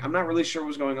start running. I'm not really sure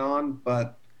what's going on,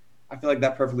 but I feel like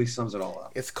that perfectly sums it all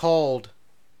up. It's called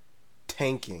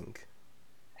tanking.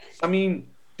 I mean,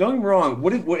 don't get me wrong.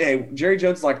 Hey, Jerry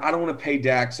Jones is like, I don't want to pay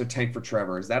Dak, so tank for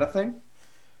Trevor. Is that a thing?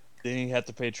 Then you have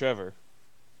to pay Trevor.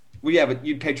 Well, yeah, but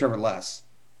you'd pay Trevor less.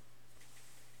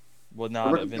 Well,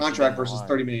 not a contract versus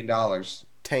 $30 million.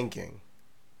 Tanking.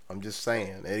 I'm just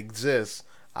saying. It exists.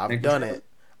 I've done it.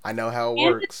 I know how it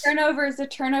works. The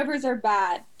turnovers are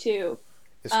bad, too.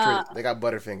 It's true. They got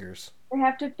butterfingers. They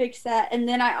have to fix that. And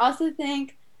then I also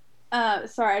think,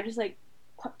 sorry, I just like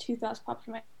two thoughts popped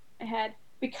in my head.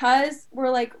 Because we're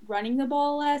like running the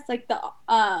ball less, like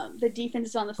the defense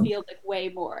is on the field like way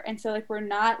more. And so like we're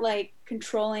not like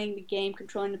controlling the game,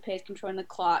 controlling the pace, controlling the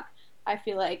clock, I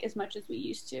feel like, as much as we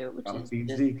used to. Which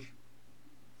is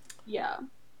yeah.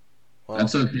 Well,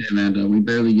 that's okay, Amanda. We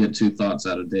barely get two thoughts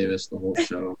out of Davis the whole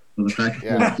show. So the fact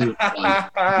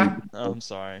that oh, I'm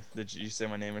sorry. Did you say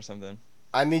my name or something?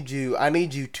 I need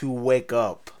you to wake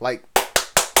up. Like,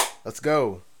 let's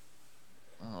go.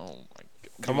 Oh my god.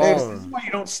 Come Davis, on. This is why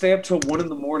you don't stay up till 1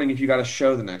 a.m. if you got a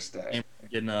show the next day. I'm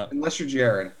getting up. Unless you're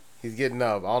Jared. He's getting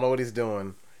up. I don't know what he's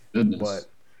doing. Goodness. But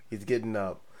he's getting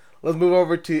up. Let's move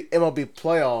over to MLB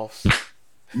Playoffs.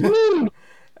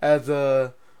 As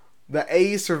the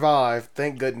A's survived,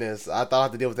 thank goodness. I thought I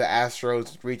had to deal with the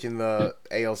Astros reaching the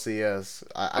ALCS.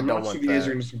 I don't want that. I'm not sure the A's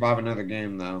are going to survive another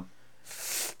game, though.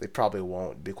 They probably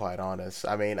won't, to be quite honest.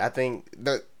 I mean, I think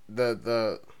that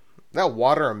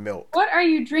water or milk. What are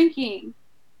you drinking?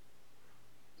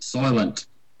 Soylent.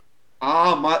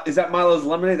 Is that Milo's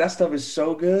lemonade? That stuff is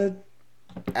so good.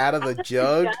 Out of the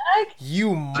jug?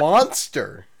 You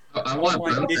monster. I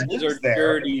want These are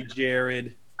dirty,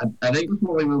 Jared. I think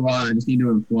before we move on, I just need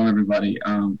to inform everybody.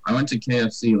 I went to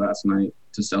KFC last night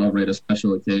to celebrate a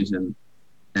special occasion.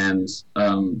 And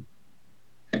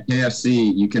at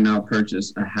KFC, you can now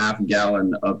purchase a half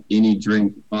gallon of any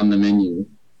drink on the menu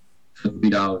for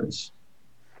 $3.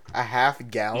 A half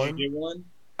gallon? Did you get one?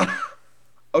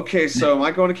 Okay, so am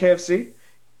I going to KFC?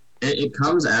 It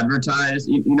comes advertised.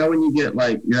 You know when you get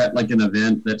like you're at like an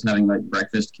event that's having like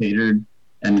breakfast catered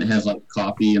and it has like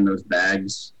coffee in those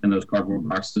bags and those cardboard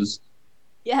boxes?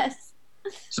 Yes.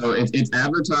 So it's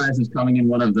advertised as coming in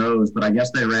one of those, but I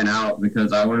guess they ran out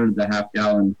because I ordered the half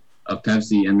gallon of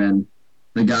Pepsi and then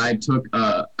the guy took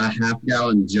a half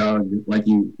gallon jug like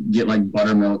you get like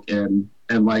buttermilk in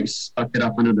and like stuck it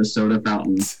up into the soda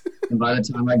fountain. And by the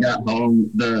time I got home,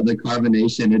 the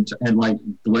carbonation had like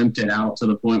blimped it out to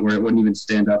the point where it wouldn't even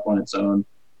stand up on its own.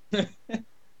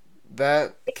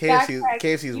 That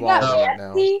KFC's wild right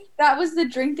now. That was the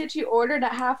drink that you ordered a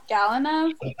half gallon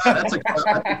of? That's a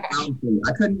thing.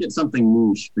 I couldn't get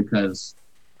something niche because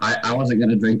I wasn't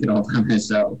going to drink it all by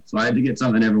myself. So I had to get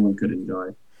something everyone could enjoy.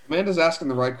 Amanda's asking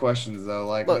the right questions though.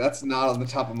 Like Look. that's not on the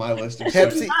top of my list. Of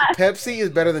Pepsi is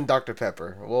better than Dr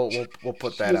Pepper. We'll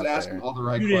put that out asking there. all the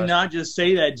right You questions. did not just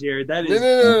say that, Jared. That No, is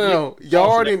no.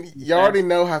 Y'all already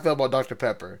know how I feel about Dr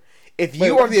Pepper. If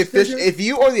you are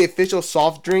the official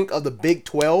soft drink of the Big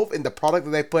 12 and the product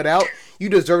that they put out, you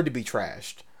deserve to be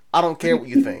trashed. I don't care what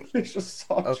you think.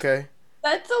 Okay.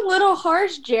 That's a little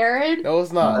harsh, Jared. No,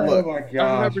 it's not. Oh Look, my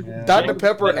gosh, man. Dr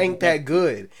Pepper ain't that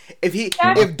good.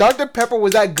 If Dr Pepper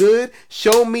was that good,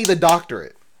 show me the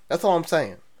doctorate. That's all I'm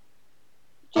saying.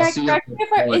 Jack, Dr.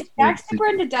 Pepper, is Jack super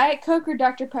into Diet Coke or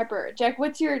Dr. Pepper? Jack,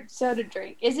 what's your soda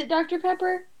drink? Is it Dr.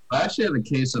 Pepper? I actually have a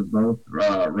case of both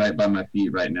right by my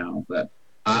feet right now, but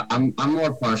I'm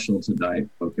more partial to Diet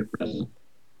Coke at present.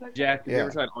 Jack, have you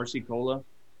ever tried RC Cola?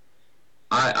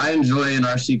 I enjoy an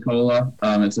RC Cola.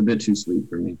 It's a bit too sweet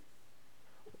for me.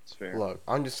 That's fair. Look,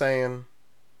 I'm just saying.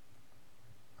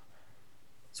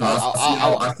 So I'll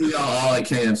see y'all all at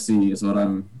KFC is what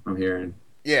I'm hearing.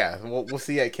 Yeah, we'll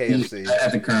see at KFC.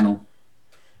 At the Colonel.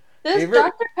 Those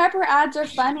Dr. Pepper ads are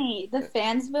funny. The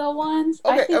Fansville ones.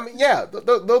 Okay, I mean, yeah,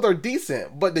 those are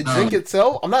decent. But the drink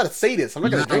itself, I'm not a sadist. I'm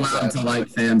not going to drink that. You're not allowed to like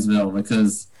Fansville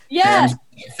because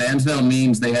Fansville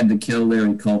means they had to kill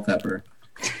Larry Culpepper.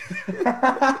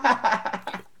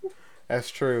 That's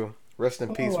true. Rest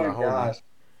in peace, my homie. Gosh.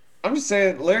 I'm just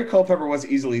saying, Larry Culpepper was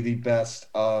easily the best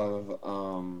of.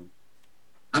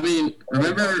 I mean,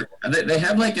 remember they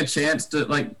had like a chance to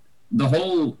like the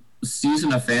whole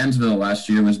season of Fansville last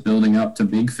year was building up to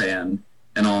Big Fan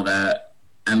and all that,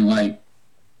 and like,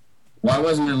 why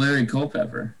wasn't it Larry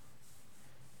Culpepper?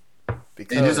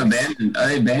 Because they just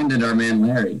abandoned our man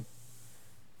Larry.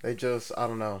 I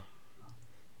don't know.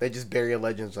 They just bury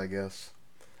legends, I guess.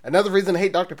 Another reason to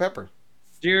hate Dr. Pepper.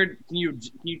 Jared, can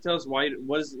you tell us why?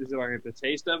 Is it like the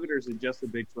taste of it, or is it just the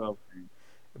Big 12 thing?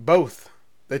 Both.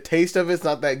 The taste of it's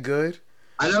not that good.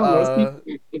 I know most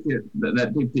people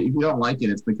if you don't like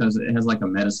it, it's because it has like a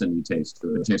medicine-y taste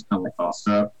to it. It tastes kind of like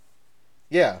Xtra.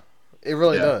 Yeah, it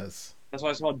really does. That's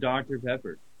why it's called Dr.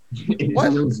 Pepper.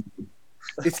 What?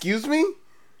 Excuse me?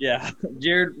 Yeah,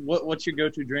 Jared, what's your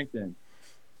go-to drink then?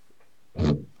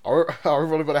 Are we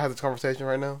really going to have this conversation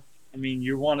right now? I mean,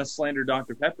 you want to slander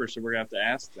Dr. Pepper, so we're going to have to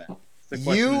ask that.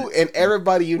 You and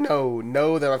everybody you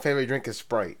know that my favorite drink is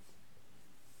Sprite.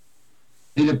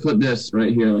 I need to put this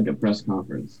right here like a press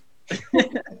conference.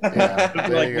 Yeah,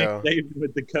 there you go.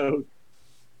 With the code.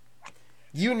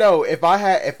 You know, if I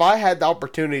had the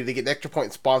opportunity to get Extra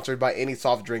Point sponsored by any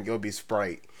soft drink, it would be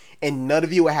Sprite, and none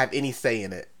of you would have any say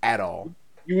in it at all.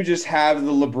 You would just have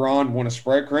the LeBron want a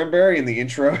Sprite cranberry in the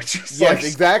intro. Yes,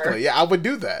 exactly. Yeah, I would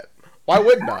do that. Why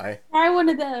wouldn't I? Try one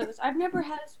of those. I've never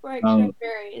had a Sprite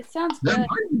cranberry. It sounds good. Hard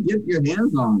to get your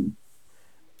hands on.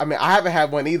 I mean, I haven't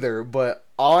had one either, but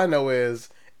all I know is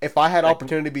if I had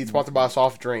opportunity to be sponsored by a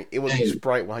soft drink, it would be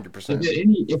Sprite 100%.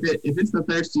 If it's the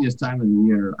thirstiest time of the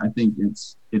year, I think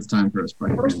it's time for a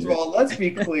Sprite. First of all, let's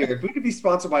be clear. If we could be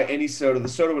sponsored by any soda, the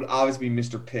soda would obviously be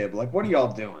Mr. Pibb. Like, what are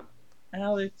y'all doing?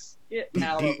 Alex, get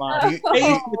out of my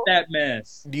face with that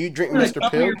mess. Do you drink Mr.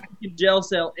 Pibb? Your gel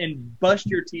cell and bust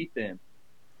your teeth in.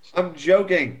 I'm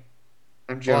joking.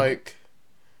 Like,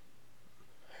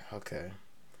 okay.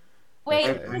 Wait,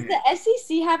 does the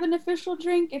SEC have an official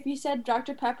drink? If you said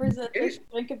Dr. Pepper is the official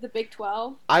drink of the Big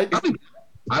 12, I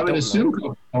would assume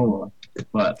Coca-Cola,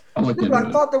 but I'm looking.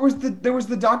 I thought there was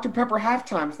the Dr. Pepper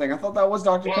halftime thing. I thought that was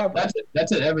Dr. Pepper.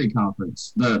 That's at every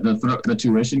conference. The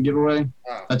tuition giveaway.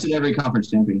 Oh. That's at every conference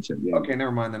championship. Yeah. Okay,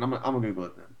 never mind then. I'm gonna Google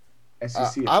it then.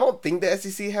 SEC. I don't think the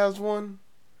SEC has one.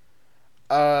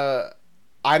 I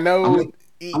know.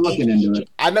 I'm looking into it.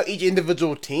 I know each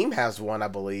individual team has one. I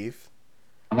believe.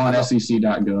 I'm on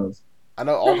SEC.gov. I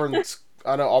know Auburn's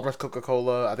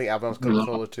Coca-Cola. I think Alabama's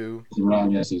Coca-Cola too.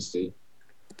 Wrong SEC.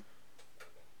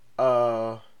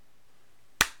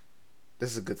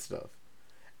 This is good stuff.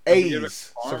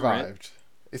 A's survived.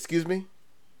 Excuse me?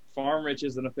 Farm Rich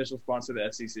is an official sponsor of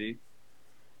the SEC.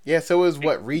 Yeah, so is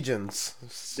what regions?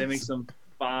 They make some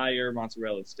fire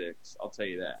mozzarella sticks. I'll tell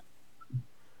you that.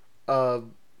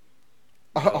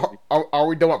 Are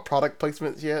we done with product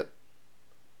placements yet?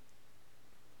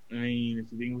 I mean, if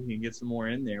you think we can get some more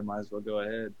in there, might as well go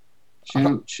ahead.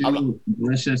 Chew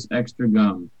delicious extra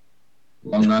gum.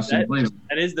 Long-lasting flavor.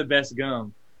 That is the best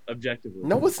gum, objectively.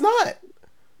 No, it's not.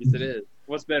 Yes, it is.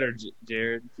 What's better,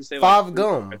 Jared? If you say Five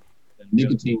gum.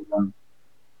 Nicotine gum.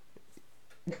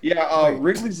 Yeah,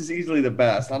 Wrigley's is easily the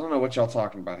best. I don't know what y'all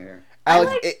talking about here.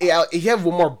 Alex, if you have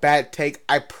one more bad take,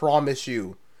 I promise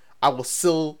you, I will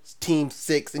seal Team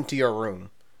 6 into your room.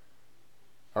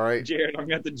 All right. Jared, I'm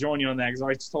gonna have to join you on that because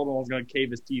I just told him I was gonna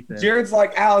cave his teeth in. Jared's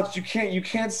like, Alex, you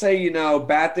can't say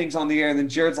bad things on the air, and then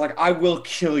Jared's like, I will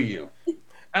kill you.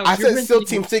 Alex, I you're said still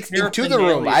mentioning Team 6 into the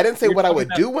room. I didn't say You're what I talking would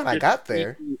about do when I just got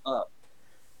there. sneaking up.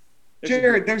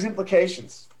 Jared, there's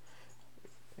implications.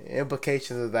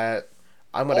 Implications of that.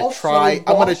 I'm gonna Also, try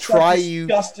that you.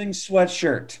 disgusting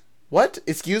sweatshirt. What?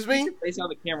 Excuse me? Face on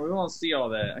the camera. We won't see all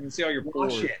that. I can see all your Wash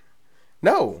pores. it.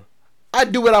 No. I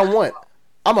do what I want.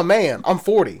 I'm a man. I'm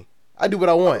 40. I do what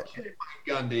I want. Okay,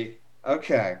 Mike Gundy.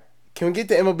 Okay. Can we get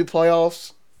to MLB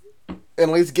playoffs? And at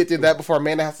least get through that before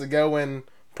Amanda has to go and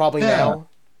probably Yeah. now.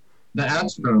 The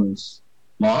Astros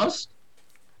lost?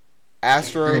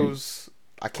 Astros,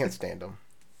 I can't stand them.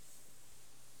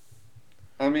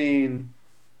 I mean,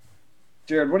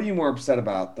 Jared, what are you more upset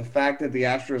about? The fact that the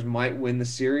Astros might win the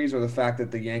series or the fact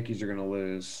that the Yankees are going to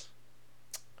lose?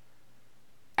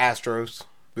 Astros, to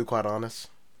be quite honest.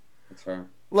 That's fair.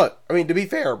 Look, I mean, to be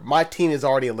fair, my team is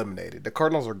already eliminated. The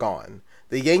Cardinals are gone.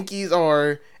 The Yankees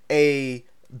are a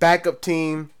backup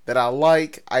team that I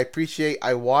like, I appreciate,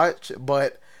 I watch,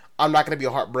 but I'm not going to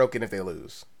be heartbroken if they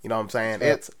lose. You know what I'm saying? Sure.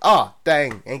 It's,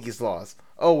 dang, Yankees lost.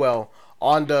 Oh, well,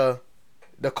 on to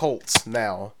the Colts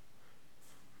now.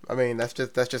 I mean, that's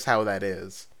just how that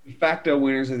is. De facto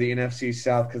winners of the NFC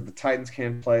South because the Titans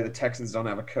can't play, the Texans don't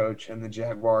have a coach, and the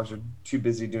Jaguars are too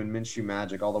busy doing Minshew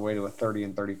magic all the way to a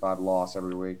 30-35 loss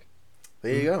every week.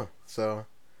 There you go. So,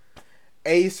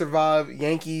 A's survive.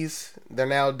 Yankees, they're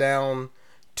now down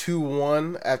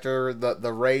 2-1 after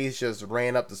the Rays just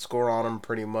ran up the score on them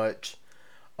pretty much.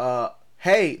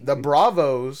 Hey, the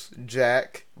Bravos,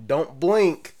 Jack, don't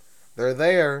blink. They're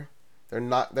there. They're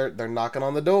knocking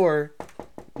on the door.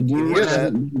 You hear that?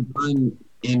 haven't been done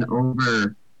in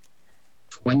over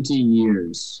 20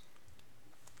 years.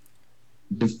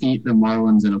 Defeat the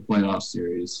Marlins in a playoff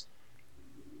series.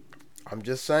 I'm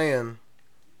just saying.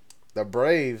 The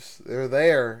Braves, they're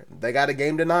there. They got a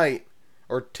game tonight.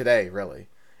 Or today, really.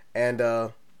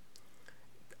 And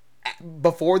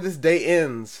before this day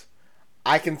ends,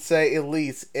 I can say at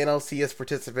least NLCS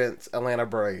participants, Atlanta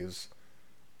Braves.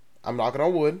 I'm knocking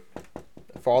on wood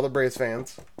for all the Braves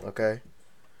fans, okay?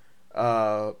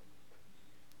 But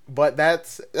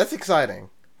that's exciting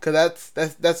because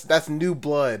that's new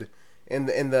blood in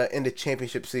the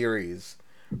championship series,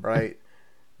 right?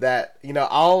 That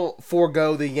I'll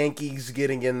forego the Yankees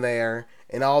getting in there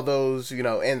and all those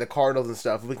and the Cardinals and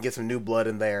stuff. We can get some new blood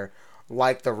in there,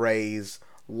 like the Rays,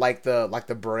 like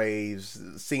the Braves,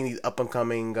 seeing these up and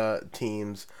coming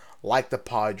teams, like the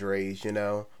Padres.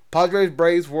 Padres,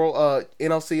 Braves, World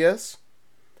NLCS.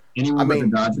 Anyone but the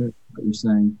Dodgers, what you're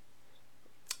saying?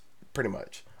 Pretty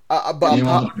much. But the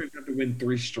Padres have to win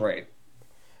 3 straight.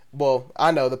 Well,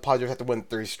 I know the Padres have to win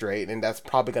 3 straight, and that's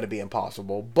probably going to be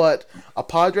impossible. But a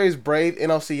Padres Brave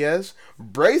NLCS,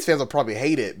 Braves fans will probably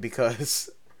hate it because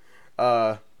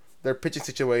their pitching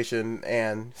situation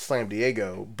and Slam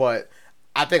Diego. But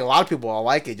I think a lot of people will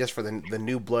like it just for the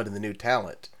new blood and the new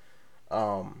talent.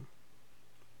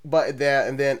 But that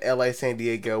and then LA San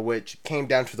Diego, which came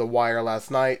down to the wire last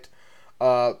night.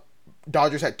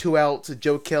 Dodgers had 2 outs.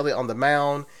 Joe Kelly on the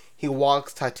mound. He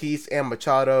walks Tatis and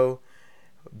Machado.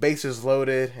 Bases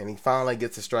loaded, and he finally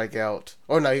gets a strikeout.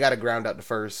 Oh no, he got a ground out to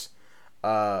first.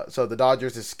 So the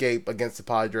Dodgers escape against the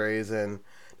Padres, and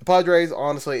the Padres,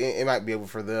 honestly, it might be over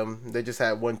for them. They just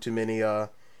had one too many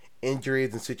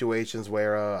injuries and situations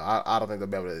where I don't think they'll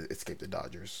be able to escape the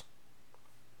Dodgers.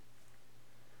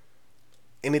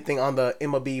 Anything on the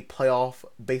MLB playoff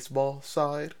baseball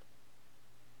side?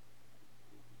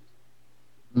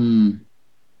 I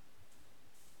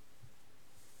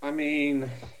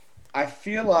mean, I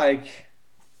feel like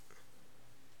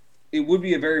it would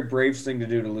be a very Braves thing to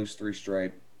do to lose 3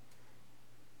 straight.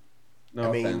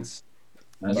 No offense.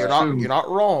 You're not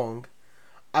wrong.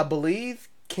 I believe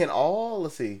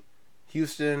let's see,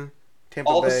 Houston, Tampa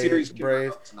all Bay, the series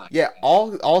Braves. tonight. Yeah,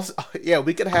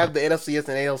 we could have the NLCS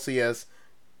and ALCS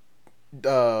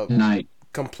Tonight.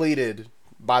 completed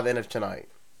by the end of tonight,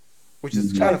 which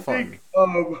is kind of fun.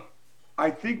 I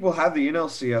think we'll have the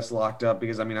NLCS locked up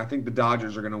because I think the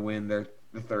Dodgers are going to win the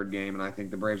 3rd game, and I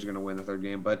think the Braves are going to win the 3rd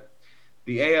game. But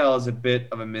the AL is a bit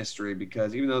of a mystery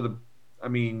because even though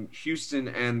Houston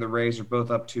and the Rays are both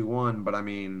up 2-1, but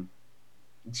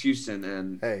it's Houston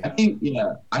and Hey, I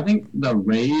think the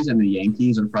Rays and the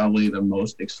Yankees are probably the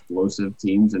most explosive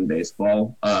teams in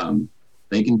baseball.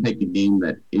 They can take a game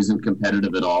that isn't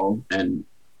competitive at all and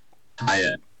tie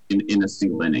it in a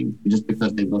single inning just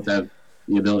because they both have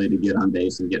the ability to get on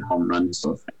base and get home runs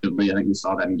so effectively. I think we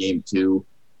saw that in Game 2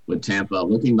 with Tampa,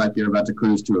 looking like they're about to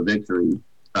cruise to a victory,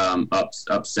 up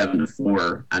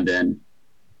 7-4, and then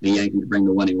the Yankees bring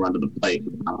the winning run to the plate.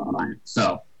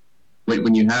 So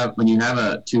when you have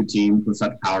two teams with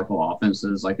such powerful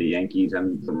offenses like the Yankees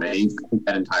and the Rays, I think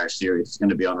that entire series is going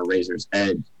to be on a razor's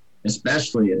edge,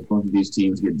 especially as both of these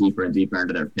teams get deeper and deeper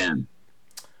into their pen.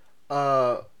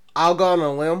 I'll go on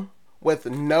a limb with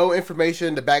no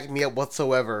information to back me up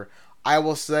whatsoever. I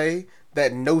will say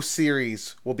that no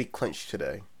series will be clinched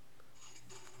today.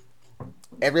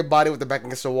 Everybody with their back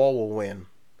against the wall will win.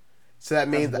 So that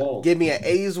means give me an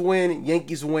A's win,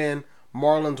 Yankees win,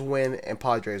 Marlins win, and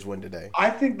Padres win today. I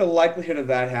think the likelihood of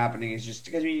that happening is just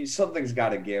because something's got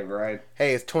to give, right?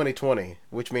 Hey, it's 2020,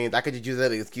 which means I could just use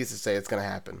that excuse to say it's going to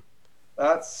happen.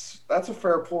 That's a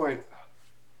fair point.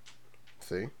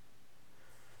 See?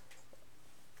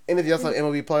 Anything else on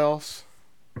MLB playoffs?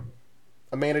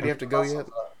 Amanda, do you have to go yet?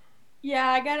 Yeah,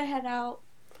 I gotta head out.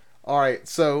 All right,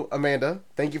 so Amanda,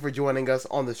 thank you for joining us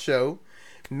on the show.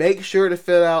 Make sure to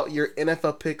fill out your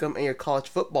NFL pick'em and your college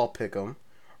football pick'em.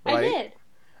 Right?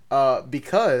 I did.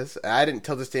 Because I didn't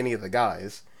tell this to any of the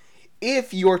guys.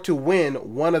 If you're to win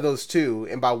one of those two,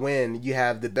 and by win you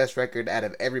have the best record out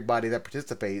of everybody that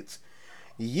participates,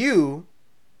 you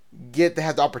get to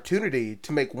have the opportunity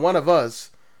to make one of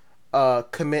us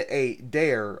commit a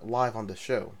dare live on the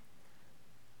show.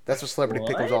 That's what Celebrity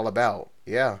Pick'em's all about.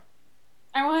 Yeah.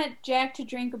 I want Jack to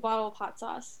drink a bottle of hot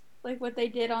sauce, like what they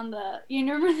did on the. You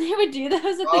remember they would do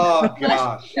those at the. Oh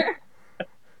gosh.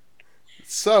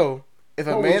 So, if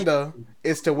Amanda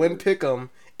is to win Pick'em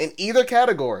in either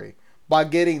category by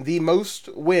getting the most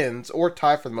wins or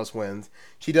tie for the most wins,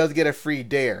 she does get a free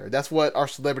dare. That's what our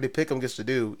Celebrity Pick'em gets to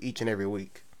do each and every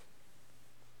week.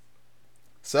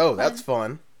 So, that's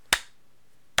fun.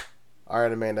 All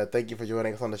right, Amanda, thank you for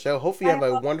joining us on the show. Hopefully you have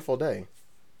a wonderful day.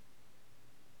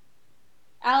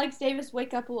 Alex Davis,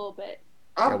 wake up a little bit.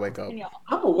 Wake up.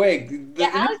 I'm awake.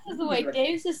 Yeah, Alex is awake.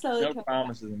 Davis is slowly No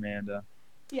promises, Amanda.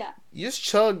 Yeah. You just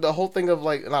chugged the whole thing of,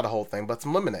 like, not a whole thing, but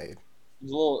some lemonade. It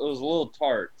was a little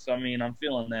tart, so I mean, I'm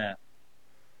feeling that.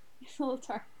 It's a little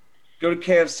tart. Go to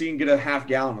KFC and get a half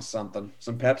gallon of something.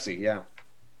 Some Pepsi, yeah.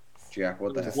 Jack,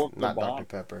 what the heck? Not Dr.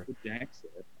 Pepper. Jack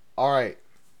said. All right.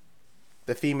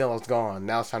 The female is gone.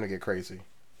 Now it's time to get crazy.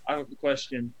 I have a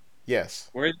question. Yes.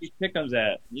 Where are these pickums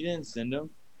at? You didn't send them?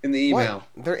 In the email.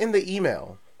 What? They're in the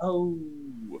email. Oh.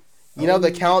 You know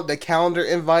the calendar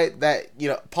invite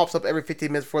that pops up every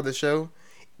 15 minutes before the show?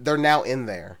 They're now in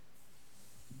there.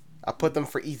 I put them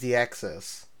for easy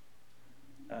access.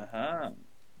 Uh-huh.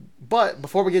 But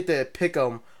before we get to pick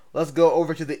 'em, let's go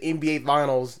over to the NBA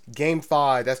Finals. Game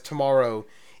 5, that's tomorrow.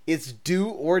 It's do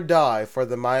or die for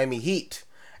the Miami Heat,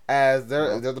 as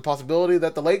there's the possibility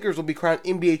that the Lakers will be crowned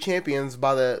NBA champions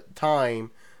by the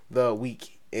time the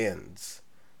week ends.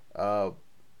 I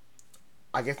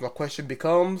guess my question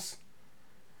becomes,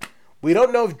 we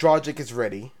don't know if Dragic is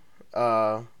ready.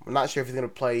 I'm not sure if he's going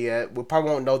to play yet. We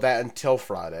probably won't know that until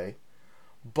Friday.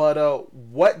 But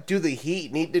what do the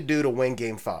Heat need to do to win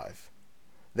Game 5?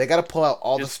 They got to pull out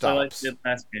all the stops. Just like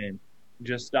last game.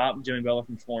 Just stop Jimmy Butler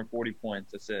from scoring 40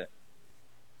 points. That's it.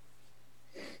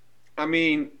 I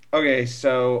mean, okay,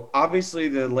 so obviously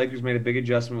the Lakers made a big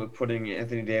adjustment with putting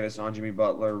Anthony Davis on Jimmy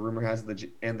Butler. Rumor has it that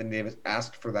Anthony Davis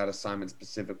asked for that assignment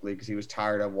specifically because he was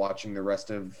tired of watching the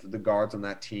rest of the guards on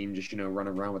that team just, run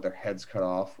around with their heads cut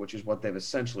off, which is what they've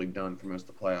essentially done for most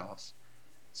of the playoffs.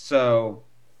 So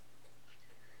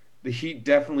the Heat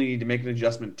definitely need to make an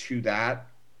adjustment to that.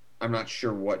 I'm not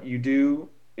sure what you do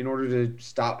in order to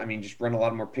stop. I mean, just run a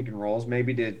lot more pick and rolls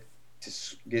maybe to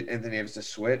get Anthony Davis to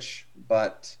switch,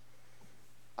 but –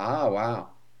 wow.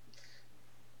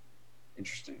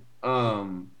 Interesting.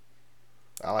 I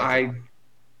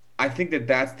think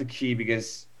that's the key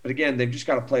but again, they've just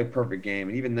got to play a perfect game.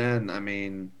 And even then, I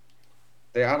mean,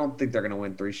 I don't think they're going to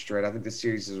win 3 straight. I think the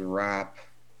series is a wrap.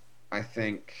 I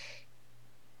think,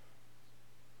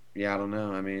 I don't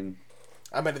know. I mean,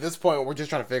 at this point, we're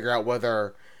just trying to figure out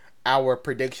whether our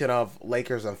prediction of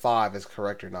Lakers in 5 is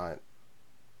correct or not.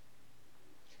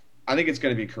 I think it's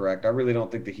going to be correct. I really don't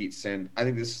think the Heat send. I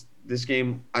think this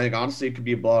game, honestly it could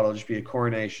be a blowout. It'll just be a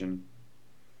coronation.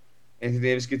 Anthony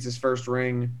Davis gets his first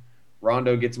ring.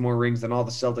 Rondo gets more rings than all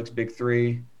the Celtics' big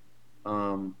 3.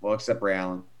 Well, except Ray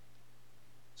Allen.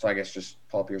 So I guess just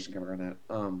Paul Pierce and Kevin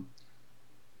Garnett.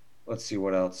 Let's see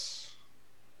what else.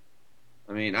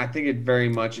 I mean, I think it very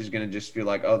much is going to just feel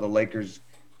like, the Lakers.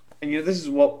 And, this is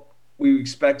what we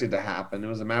expected to happen. It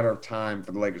was a matter of time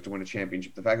for the Lakers to win a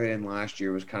championship. The fact they didn't last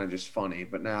year was kind of just funny,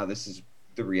 but now this is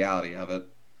the reality of it.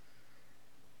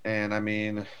 And I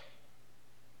mean,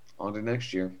 on to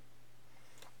next year.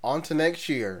 On to next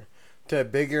year, to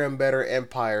bigger and better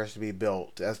empires to be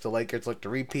built as the Lakers look to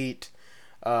repeat.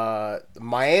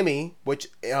 Miami, which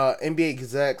NBA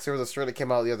execs, there was a story that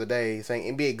came out the other day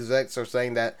saying NBA execs are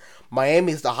saying that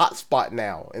Miami is the hot spot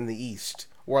now in the East,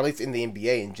 or at least in the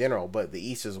NBA in general, but the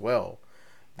East as well.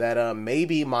 That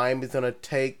maybe Miami's going to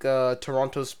take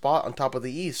Toronto's spot on top of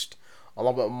the East,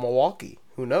 along with Milwaukee.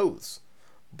 Who knows?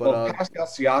 But Well, Pascal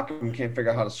Siakam can't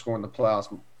figure out how to score in the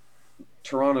playoffs.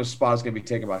 Toronto's spot is going to be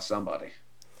taken by somebody.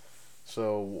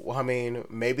 so, I mean,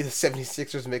 maybe the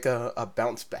 76ers make a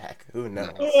bounce back. Who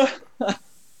knows?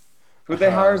 Who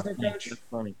they hire as their coach? That's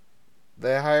funny.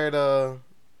 They hired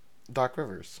Doc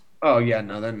Rivers. Oh yeah,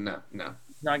 no, they're no.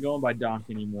 He's not going by Doc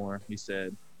anymore. He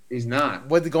said He's not.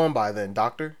 What's he going by then?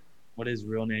 Doctor? what his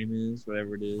real name is,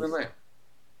 whatever it is. Really?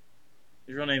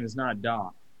 His real name is not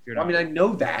Doc. If you're I not- mean, I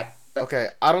know that. Okay,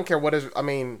 I don't care what his. I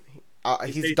mean,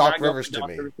 He said he's he's Doc not going Rivers by to Doc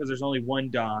me. because there's only one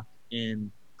Doc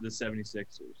in the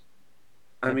 76ers.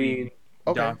 I mean,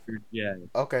 Okay. Dr. J.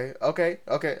 Okay.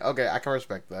 I can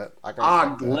respect that. I can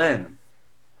respect that. Glenn.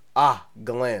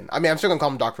 Glenn. I mean, I'm still gonna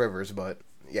call him Doc Rivers, but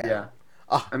yeah. Yeah.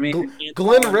 I mean,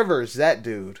 Glenn Rivers, that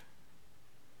dude.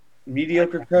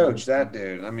 Mediocre coach, that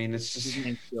dude. I mean, it's just. His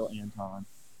name's still Anton.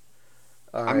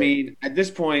 All I right. mean, at this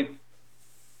point,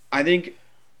 I think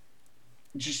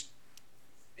just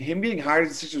him being hired as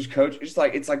the Sixers coach, it's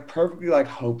like perfectly like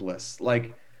hopeless.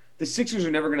 Like the Sixers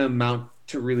are never going to amount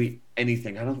to really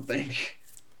anything. I don't think.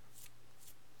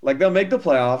 Like they'll make the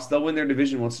playoffs, they'll win their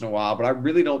division once in a while, but I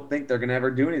really don't think they're going to ever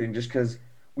do anything. Just because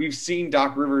we've seen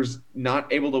Doc Rivers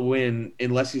not able to win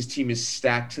unless his team is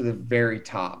stacked to the very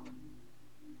top.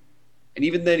 And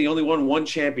even then, he only won one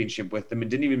championship with them and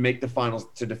didn't even make the finals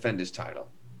to defend his title.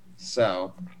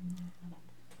 So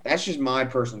that's just my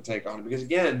personal take on it. Because,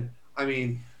 again, I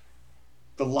mean,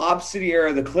 the Lob City era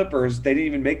of the Clippers, they didn't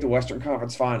even make the Western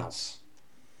Conference Finals.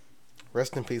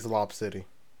 Rest in peace, Lob City.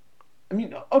 I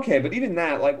mean, okay, but even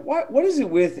that, like, what is it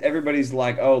with everybody's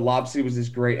like, oh, Lob City was this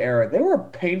great era? They were a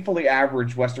painfully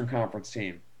average Western Conference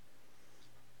team.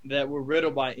 That were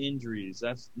riddled by injuries.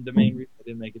 That's the main reason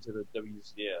they didn't make it to the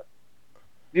WCF.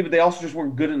 Yeah, but they also just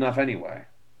weren't good enough anyway.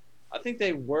 I think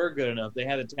they were good enough. They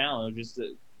had the talent. It was just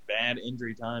a bad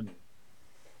injury timing.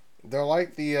 They're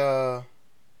like the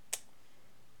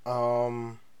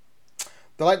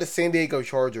San Diego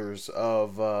Chargers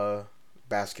of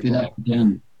basketball.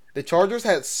 Again. The Chargers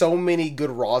had so many good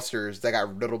rosters that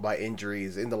got riddled by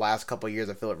injuries in the last couple of years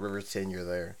of Phillip Rivers' tenure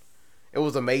there. It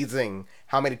was amazing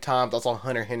how many times I saw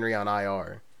Hunter Henry on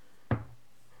IR.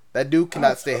 That dude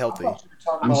cannot stay healthy.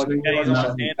 Talking about sure like he's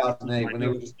 2008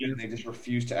 when they just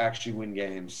refused to actually win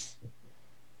games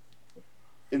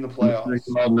in the playoffs.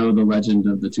 You all know the legend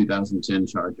of the 2010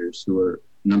 Chargers, who were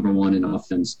number one in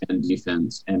offense and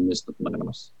defense and missed the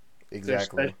playoffs. Their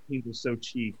Exactly. special teams were so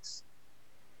cheeks.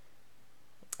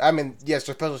 I mean, yes,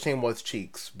 their special team was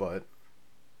cheeks, but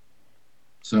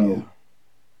So,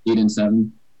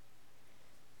 8-7.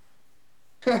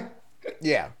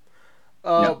 yeah.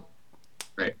 Yeah.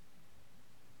 Great.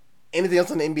 Anything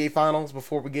else on the NBA Finals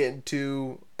before we get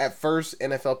into, at first,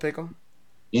 NFL Pick'em?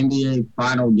 NBA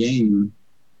final game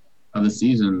of the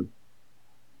season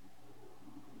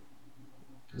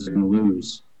is going to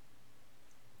lose.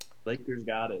 Lakers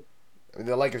got it. I mean,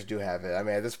 the Lakers do have it. I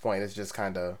mean, at this point, it's just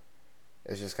kind of,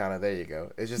 there you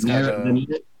go. It's just kind of,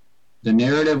 The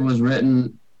narrative was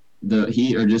written. The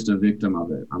Heat are just a victim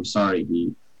of it. I'm sorry,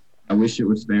 Heat. I wish it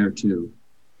was fair too.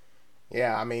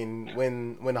 yeah, I mean,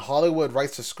 when Hollywood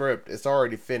writes the script, it's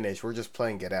already finished. We're just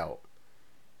playing it out.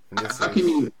 And this How is, can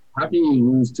you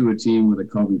lose to a team with a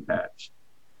Kobe patch?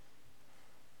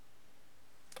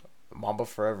 Mamba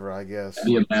forever, I guess. That'd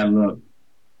be a bad look.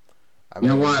 I You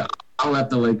know mean, what? I'll let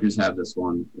the Lakers have this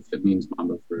one if it means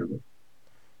Mamba forever.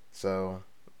 So,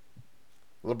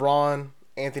 LeBron,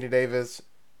 Anthony Davis,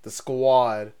 the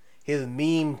squad, his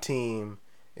meme team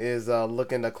is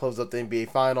looking to close up the NBA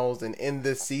Finals and end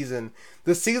this season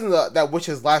that which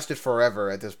has lasted forever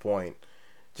at this point.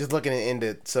 Just looking to end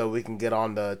it so we can get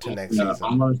on to next season.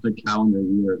 Almost a calendar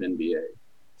year of NBA.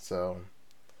 So,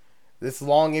 this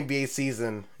long NBA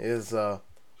season is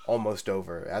almost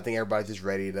over. I think everybody's just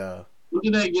ready to.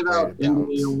 When did they give Ready out to bounce.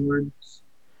 NBA awards?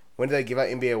 When did they give out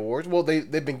NBA awards? Well, they've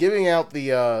been giving out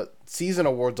the season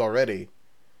awards already.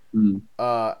 Mm.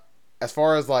 As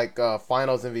far as like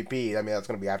Finals MVP, I mean that's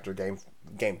going to be after game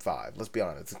 5. Let's be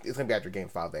honest, it's going to be after game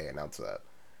 5. They announce that.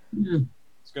 Yeah.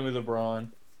 It's gonna be LeBron.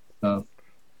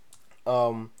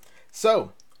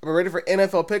 So we're ready for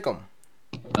NFL Pick'em.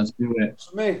 Let's do it.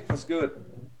 For me, let's do it.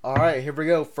 All right, here we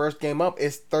go. First game up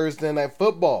is Thursday Night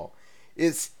Football.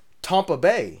 It's Tampa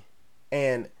Bay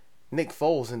and Nick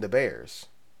Foles and the Bears.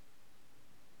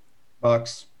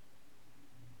 Bucks.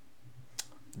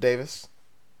 Davis.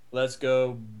 Let's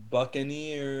go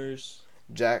Buccaneers.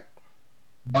 Jack.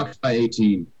 Bucks by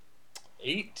 18.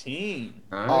 18.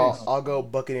 Nice. I'll go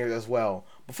Buccaneers as well.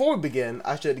 Before we begin,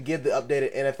 I should give the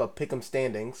updated NFL Pick'em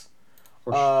standings.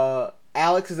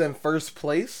 Alex is in first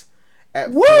place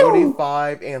at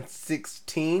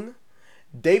 45-16.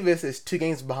 Davis is 2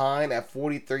 games behind at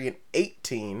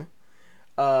 43-18.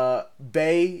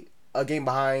 Bay a game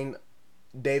behind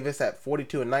Davis at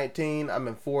 42-19. I'm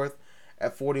in fourth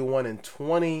at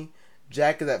 41-20.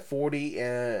 Jack is at 40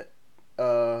 and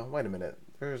wait a minute.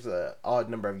 There's an odd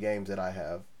number of games that I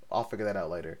have. I'll figure that out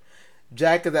later.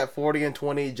 Jack is at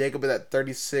 40-20. Jacob is at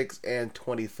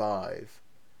 36-25.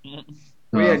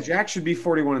 Oh yeah, Jack should be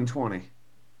 41-20.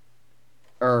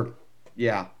 Or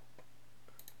yeah.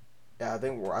 Yeah, I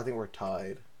think we're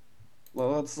tied.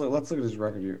 Well, let's look at his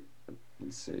record here.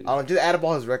 Let's see. Just add up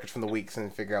all his records from the weeks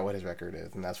and figure out what his record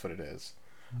is, and that's what it is.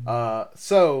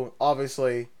 So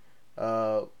obviously,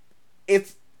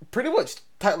 it's pretty much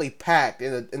tightly packed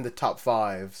in the top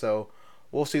 5. So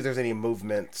we'll see if there's any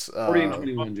movements.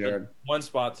 40-21, Jared. One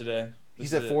spot today. You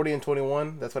said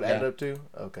 40-21. That's what it added up to.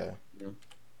 Okay. Yeah.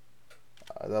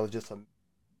 That was just a.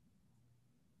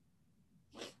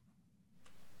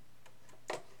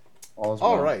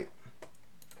 All right.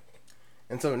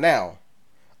 And so now,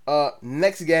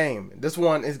 next game. This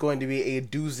one is going to be a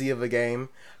doozy of a game.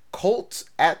 Colts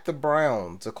at the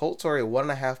Browns. The Colts are a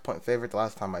 1.5 point favorite the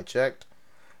last time I checked.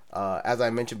 As I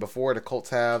mentioned before, the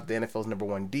Colts have the NFL's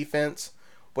 #1 defense.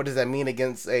 What does that mean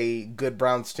against a good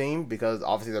Browns team? Because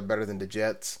obviously they're better than the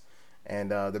Jets, and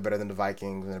they're better than the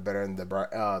Vikings, and they're better than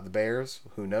the Bears.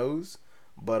 Who knows?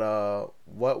 But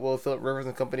what will Philip Rivers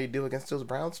and company do against those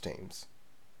Browns teams?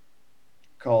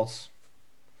 Colts.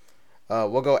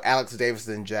 We'll go Alex Davis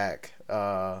then Jack.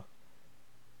 We'll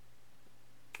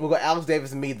go Alex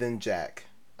Davis and me then Jack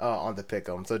on the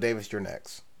pick'em. So Davis, you're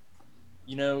next.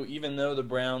 You know, even though the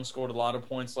Browns scored a lot of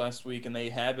points last week and they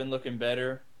have been looking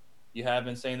better, you have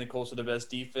been saying the Colts are the best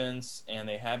defense and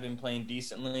they have been playing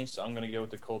decently. So I'm going to go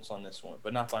with the Colts on this one,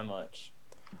 but not by much.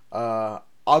 I'll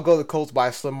go the Colts by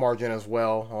a slim margin as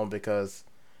well, because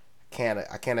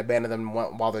I can't abandon them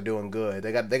while they're doing good.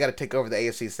 They got to take over the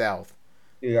AFC South.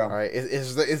 Yeah. All right.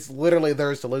 It's literally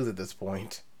theirs to lose at this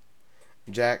point.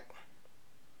 Jack.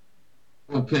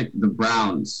 I'll pick the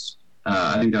Browns.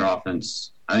 I think their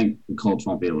offense. I think the Colts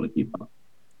won't be able to keep up.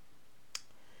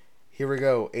 Here we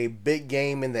go. A big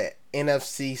game in the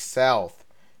NFC South.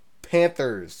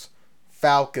 Panthers,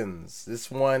 Falcons. This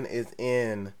one is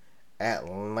in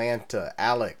Atlanta.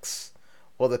 Alex.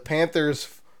 Will the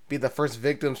Panthers be the first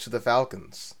victims to the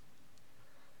Falcons?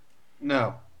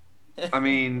 No. I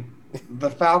mean, the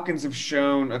Falcons have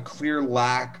shown a clear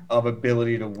lack of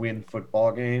ability to win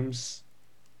football games.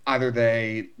 Either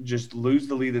they just lose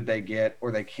the lead that they get,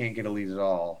 or they can't get a lead at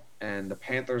all. And the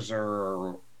Panthers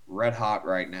are red hot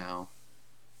right now.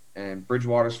 And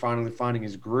Bridgewater's finally finding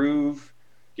his groove.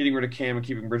 Getting rid of Cam and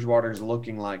keeping Bridgewater is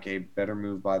looking like a better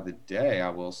move by the day, I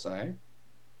will say.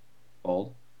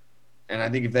 Bold. And I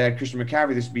think if they had Christian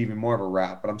McCaffrey, this would be even more of a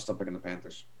wrap, but I'm still picking the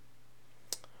Panthers.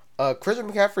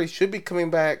 Christian McCaffrey should be coming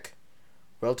back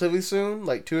relatively soon,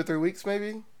 like 2 or 3 weeks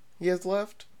maybe he has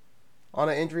left on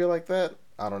an injury like that.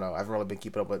 I don't know. I haven't really been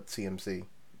keeping up with CMC.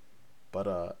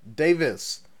 But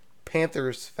Davis,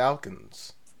 Panthers,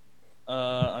 Falcons.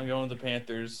 I'm going with the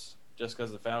Panthers just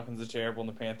because the Falcons are terrible and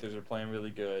the Panthers are playing really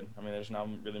good. I mean, there's not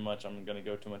really much I'm going to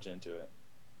go too much into it.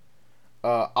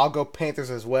 I'll go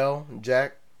Panthers as well.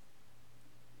 Jack?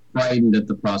 Frightened at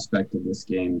the prospect of this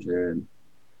game, Jared.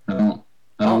 I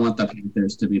don't want the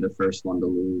Panthers to be the first one to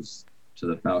lose to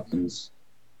the Falcons.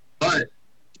 But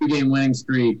 2-game winning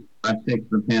streak, I picked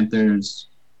the Panthers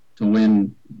to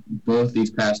win both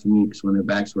these past weeks when their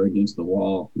backs were against the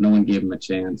wall. No one gave them a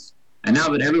chance. And now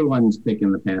that everyone's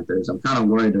picking the Panthers, I'm kind of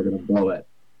worried they're going to blow it.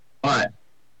 But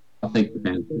I'll take the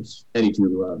Panthers. Eddie Two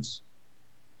Gloves.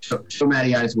 Show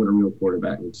Matty Ice what a real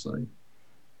quarterback looks like.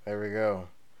 There we go.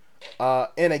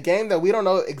 In a game that we don't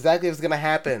know exactly what's going to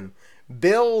happen,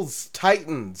 Bills,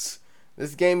 Titans.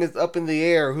 This game is up in the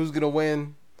air. Who's going to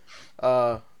win?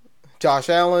 Josh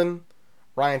Allen,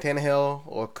 Ryan Tannehill,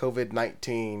 or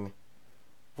COVID-19?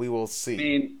 We will see. I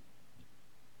mean,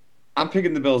 I'm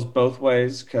picking the Bills both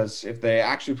ways because if they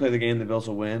actually play the game, the Bills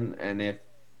will win. And if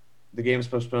the game is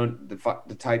postponed,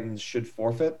 the Titans should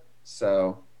forfeit.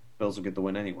 So Bills will get the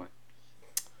win anyway.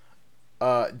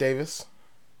 Davis?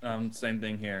 Same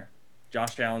thing here.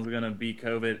 Josh Allen's going to beat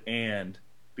COVID and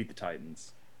beat the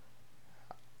Titans.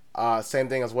 Same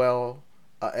thing as well.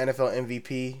 NFL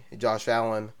MVP Josh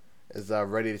Allen is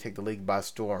ready to take the league by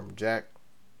storm. Jack?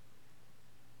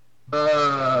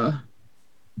 I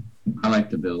like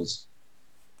the Bills.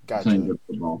 playing Gotcha. good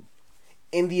football.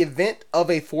 In the event of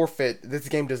a forfeit, this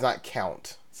game does not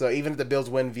count. So even if the Bills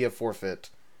win via forfeit,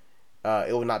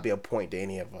 it will not be a point to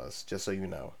any of us, just so you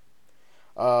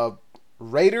know.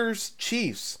 Raiders,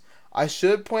 Chiefs. I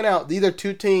should point out, these are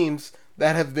two teams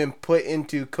that have been put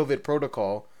into COVID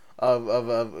protocol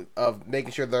of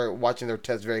making sure they're watching their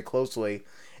tests very closely.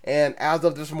 And as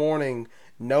of this morning,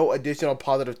 no additional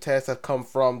positive tests have come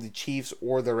from the Chiefs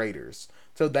or the Raiders.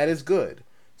 So that is good.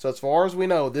 So as far as we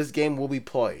know, this game will be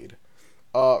played.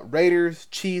 Raiders,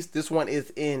 Chiefs, this one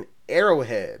is in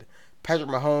Arrowhead. Patrick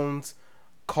Mahomes,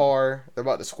 Carr, they're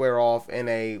about to square off in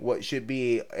a what should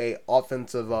be a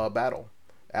offensive battle.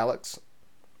 Alex?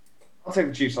 I'll take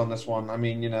the Chiefs on this one. I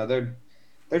mean,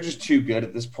 they're just too good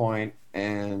at this point,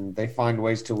 and they find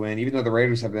ways to win. Even though the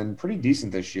Raiders have been pretty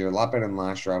decent this year, a lot better than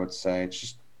last year, I would say. It's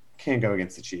just can't go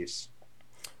against the Chiefs.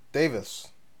 Davis?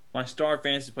 My star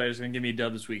fantasy player is going to give me a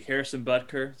dub this week. Harrison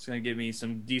Butker is going to give me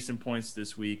some decent points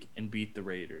this week and beat the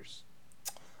Raiders.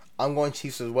 I'm going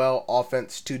Chiefs as well.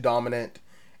 Offense too dominant,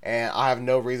 and I have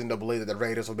no reason to believe that the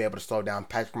Raiders will be able to slow down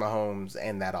Patrick Mahomes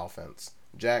and that offense.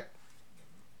 Jack?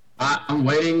 I'm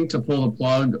waiting to pull the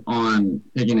plug on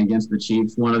picking against the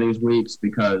Chiefs one of these weeks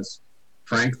because,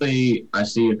 frankly, I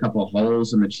see a couple of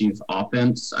holes in the Chiefs'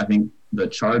 offense. I think the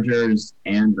Chargers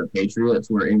and the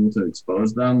Patriots were able to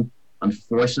expose them.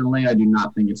 Unfortunately, I do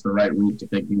not think it's the right week to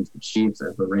pick against the Chiefs,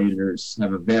 as the Raiders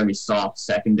have a very soft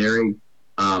secondary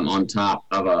on top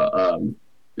of a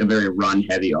very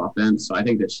run-heavy offense. So I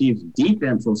think the Chiefs'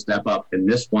 defense will step up in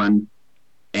this one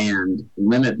and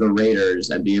limit the Raiders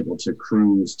and be able to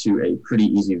cruise to a pretty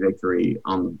easy victory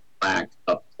on the back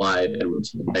of Clyde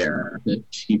Edwards-Helaire, the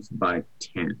Chiefs by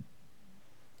 10.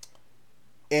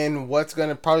 In what's going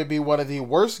to probably be one of the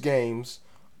worst games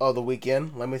of the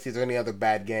weekend. Let me see if there's any other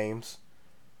bad games.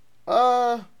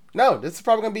 No, this is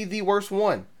probably going to be the worst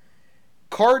one.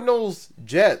 Cardinals,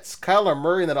 Jets. Kyler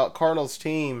Murray and the Cardinals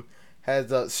team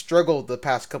has struggled the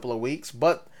past couple of weeks,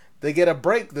 but they get a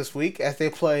break this week as they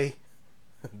play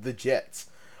the Jets.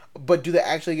 But do they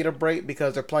actually get a break?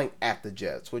 Because they're playing at the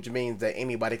Jets, which means that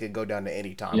anybody could go down to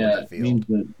any time on the It field. means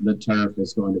that the turf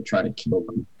is going to try to kill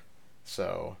them.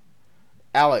 So,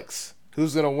 Alex,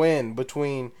 who's going to win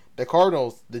between the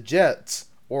Cardinals, the Jets,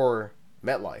 or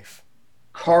MetLife?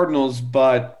 Cardinals,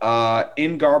 but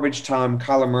in garbage time,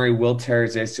 Kyler Murray will tear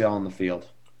his ACL on the field.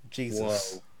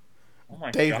 Jesus. Oh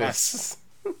my Davis.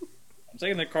 gosh. I'm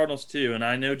taking the Cardinals too, and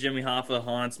I know Jimmy Hoffa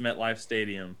haunts MetLife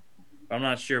Stadium. But I'm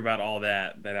not sure about all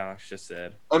that Alex just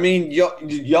said. I mean,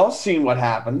 y'all seen what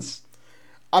happens.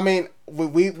 I mean,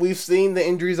 we've seen the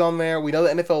injuries on there. We know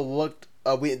the NFL looked.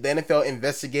 The NFL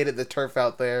investigated the turf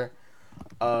out there.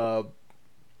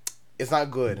 It's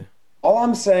not good. All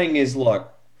I'm saying is,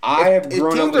 look, if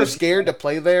teams are scared to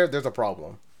play there, there's a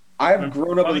problem. I have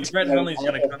grown up. Brett Hundley's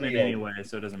going to come in anyway,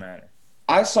 so it doesn't matter.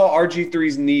 I saw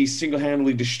RG3's knee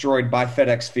single-handedly destroyed by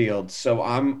FedEx Field, so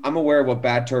I'm aware of what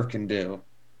bad turf can do.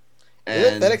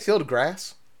 And FedEx Field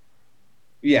grass?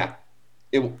 Yeah,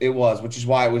 it was, which is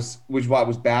why it was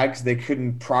bad because they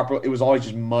couldn't properly. It was always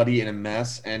just muddy and a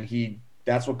mess, and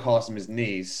that's what cost him his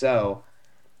knees. So,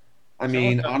 I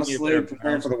mean, honestly,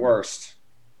 preparing for the worst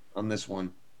on this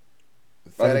one.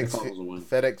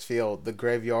 FedEx Field, the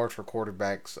graveyard for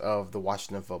quarterbacks of the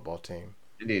Washington football team.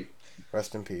 Indeed.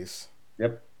 Rest in peace.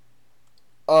 Yep.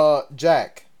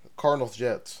 Jack, Cardinals,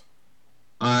 Jets.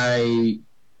 I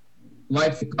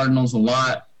like the Cardinals a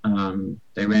lot.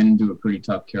 They ran into a pretty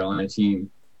tough Carolina team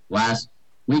last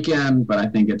weekend, but I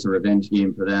think it's a revenge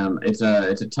game for them. It's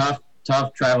a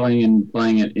tough traveling and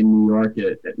playing it in New York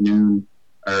at noon,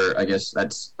 or I guess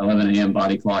that's 11 a.m.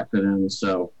 body clock for them.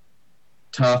 So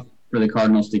tough for the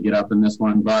Cardinals to get up in this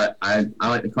one, but I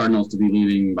like the Cardinals to be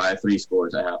leading by 3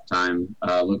 scores at halftime.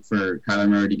 Look for Kyler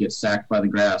Murray to get sacked by the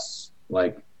grass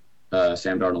like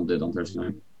Sam Darnold did on Thursday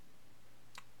night.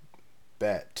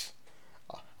 Bet.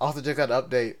 Also, just got an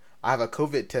update. I have a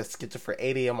COVID test scheduled for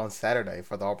 8 a.m. on Saturday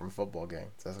for the Auburn football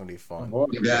game. So that's going to be fun.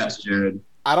 Congrats, Jared.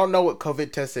 I don't know what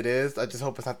COVID test it is. I just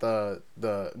hope it's not the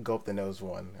go up the nose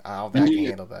one. I don't think I can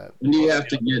handle that. When do you have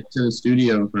to get to the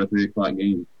studio for a 3 o'clock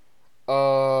game?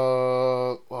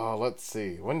 Well, let's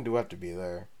see. When do we have to be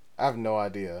there? I have no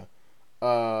idea.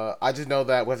 I just know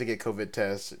that we have to get COVID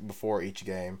tests before each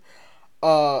game.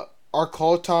 Our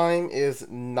call time is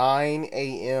 9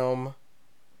 a.m.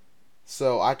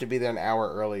 So I have to be there an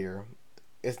hour earlier.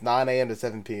 It's 9 a.m. to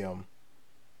 7 p.m.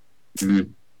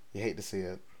 Mm-hmm. You hate to see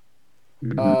it.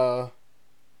 Mm-hmm.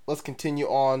 Let's continue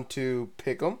on to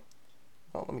Pick'em.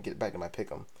 Oh, let me get back to my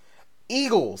Pick'em.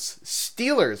 Eagles,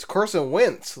 Steelers, Carson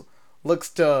Wentz looks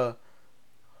to...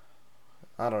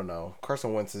 I don't know.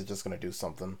 Carson Wentz is just going to do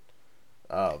something.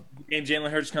 Game Jalen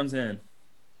Hurts comes in.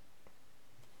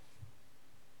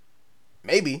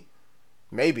 Maybe.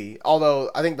 Although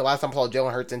I think the last time I saw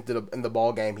Jalen Hurts in the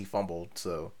ball game, he fumbled.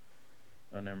 So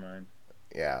Oh, never mind.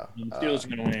 yeah, The Steelers are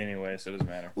going to win anyway, so it doesn't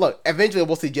matter. look, eventually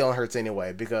we'll see Jalen Hurts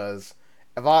anyway because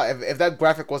if that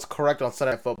graphic was correct on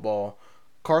Sunday Night Football,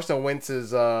 Carson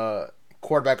Wentz's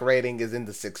quarterback rating is in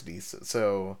the 60s.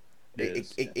 So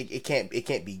it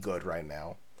can't be good right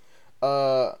now.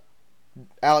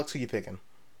 Alex, who you picking?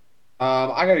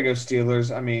 I got to go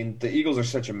Steelers. I mean, the Eagles are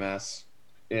such a mess.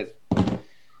 And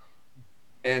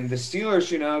the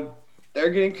Steelers, they're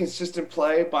getting consistent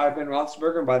play by Ben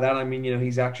Roethlisberger, and by that I mean,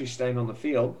 he's actually staying on the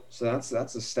field. So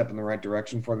that's a step in the right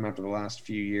direction for them after the last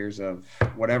few years of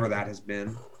whatever that has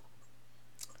been.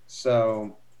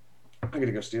 So I'm going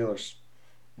to go Steelers.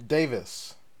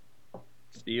 Davis.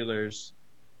 Steelers.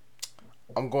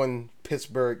 I'm going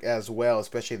Pittsburgh as well,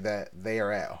 especially that they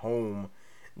are at home.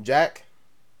 Jack?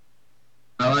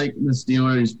 I like the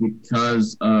Steelers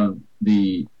because of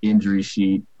the injury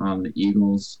sheet on the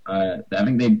Eagles. I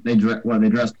think they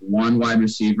dressed one wide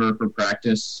receiver for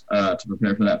practice to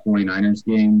prepare for that 49ers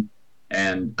game,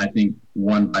 and I think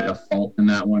one by default in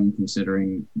that one,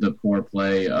 considering the poor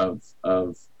play of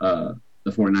the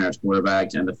 49ers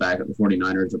quarterback and the fact that the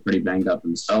 49ers are pretty banged up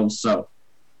themselves. So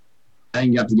I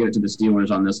think you have to give it to the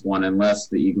Steelers on this one, unless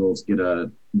the Eagles get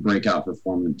a breakout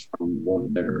performance from one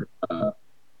of their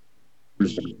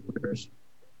players.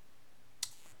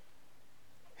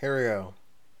 Here we go.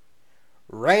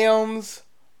 Rams,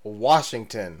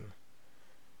 Washington.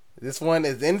 This one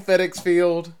is in FedEx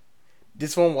Field.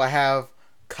 This one will have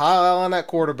Kyle Allen at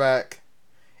quarterback.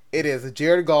 It is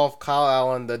Jared Goff, Kyle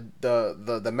Allen, the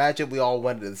matchup we all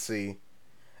wanted to see.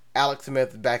 Alex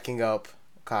Smith backing up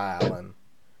Kyle Allen.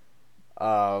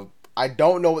 I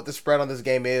don't know what the spread on this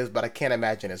game is, but I can't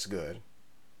imagine it's good.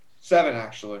 7,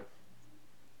 actually.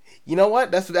 You know what?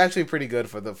 That's actually pretty good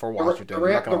for Washington.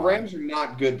 The Rams are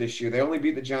not good this year. They only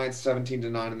beat the Giants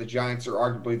 17-9, and the Giants are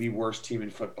arguably the worst team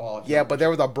in football. Yeah, but there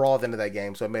was a brawl at the end of that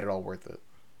game, so it made it all worth it.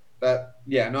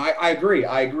 I agree.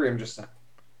 I'm just saying.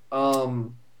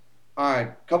 All right,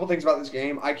 a couple things about this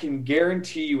game. I can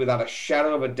guarantee you without a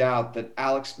shadow of a doubt that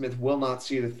Alex Smith will not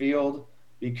see the field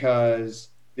because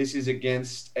this is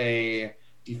against a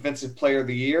Defensive Player of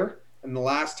the Year. And the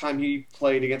last time he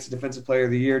played against a Defensive Player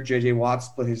of the Year, J.J. Watt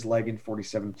split his leg in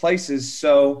 47 places.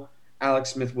 So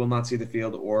Alex Smith will not see the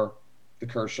field, or the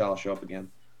curse shall show up again.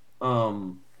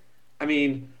 I'm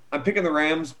picking the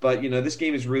Rams, but this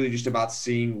game is really just about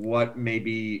seeing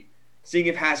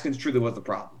if Haskins truly was the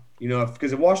problem.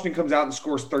 Because if Washington comes out and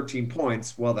scores 13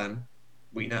 points, well then,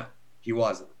 we know he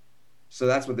wasn't. So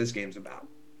that's what this game's about,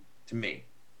 to me.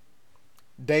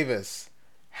 Davis,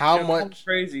 how much? Call me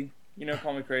crazy.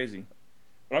 Call me crazy.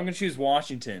 But I'm going to choose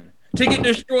Washington to get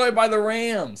destroyed by the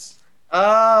Rams.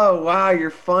 Oh, wow,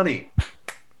 you're funny.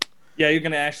 Yeah, you're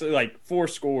going to actually, 4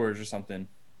 scores or something.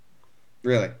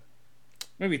 Really?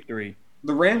 Maybe 3.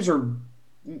 The Rams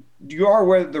you are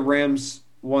aware that the Rams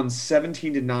won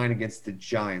 17-9 against the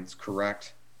Giants,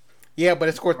 correct? Yeah, but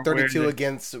it scored 32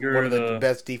 against one of the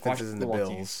best defenses in the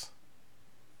Bills.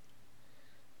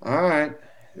 All right.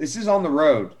 This is on the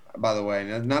road, by the way.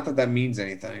 Not that means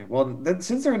anything. Well,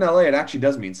 since they're in LA, it actually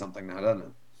does mean something now, doesn't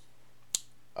it?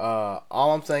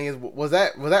 All I'm saying is, was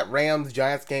that Rams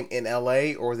Giants game in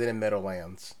LA or was it in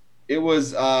Meadowlands? It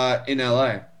was in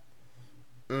LA.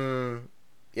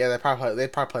 Yeah, they probably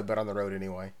play better on the road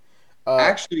anyway.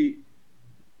 Actually,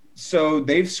 so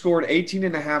they've scored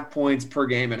 18.5 points per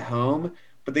game at home,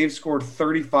 but they've scored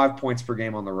 35 points per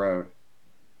game on the road.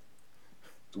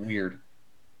 It's weird.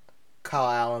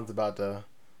 Kyle Allen's about to...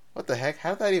 What the heck?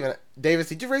 How did that even... Davis,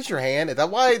 did you raise your hand? Is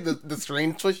that why the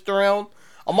screen switched around?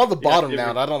 I'm on the bottom now,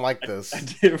 and I don't like this. I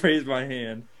did raise my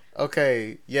hand.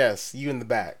 Okay, yes, you in the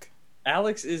back.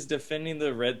 Alex is defending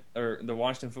the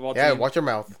Washington football team. Yeah, watch your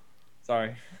mouth.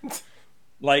 Sorry.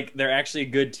 They're actually a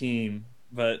good team,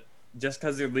 but just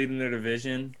because they're leading their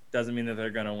division doesn't mean that they're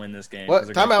going to win this game.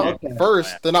 What? Time out.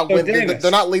 First, they're not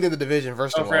they're not leading the division,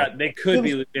 first of all. They could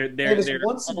be. They're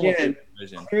once again,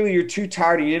 clearly you're too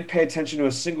tired and you didn't pay attention to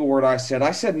a single word I said.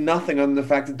 I said nothing other than the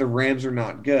fact that the Rams are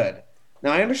not good.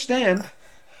 Now, I understand.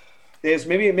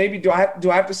 Maybe do I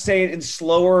have to say it in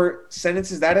slower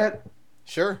sentences? Is that it?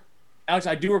 Sure. Alex,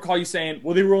 I do recall you saying,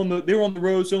 well, they were on the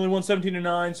road, so only won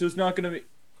 17-9, so it's not going to be.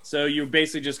 So you're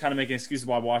basically just kind of making excuses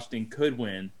why Washington could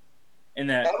win. And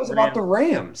that was about the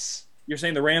Rams. You're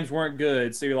saying the Rams weren't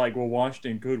good, so you're like, well,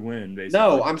 Washington could win, basically.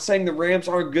 No, I'm saying the Rams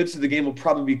aren't good, so the game will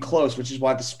probably be close, which is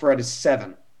why the spread is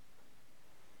 7.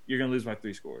 You're going to lose by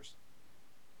 3 scores.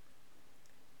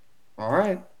 All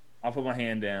right. I'll put my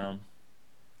hand down.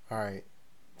 All right.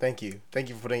 Thank you. Thank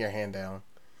you for putting your hand down.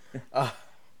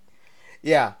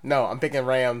 Yeah, no, I'm picking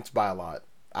Rams by a lot.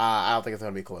 I don't think it's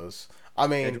going to be close. I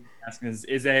mean, Asking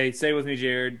is a say with me,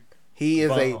 Jared. he is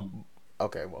Bum.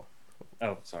 Okay, well.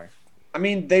 Oh, sorry. I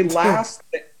mean, they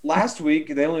last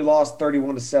week they only lost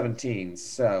 31-17.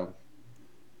 So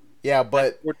Yeah,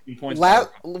 but 14 points.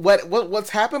 what's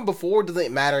happened before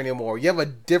doesn't matter anymore. You have a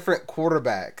different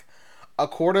quarterback. A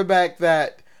quarterback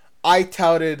that I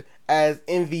touted as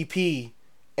MVP,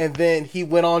 and then he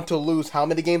went on to lose how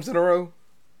many games in a row?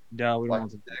 No, we don't like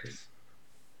want to. six.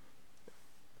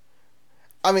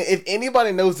 I mean, if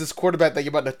anybody knows this quarterback that you're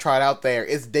about to try it out there,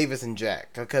 it's Davis and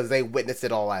Jack, because they witnessed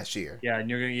it all last year. Yeah, and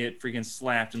you're gonna get freaking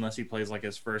slapped unless he plays like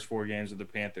his first 4 games with the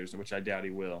Panthers, which I doubt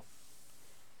he will.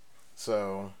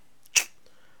 So,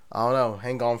 I don't know.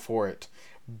 Hang on for it.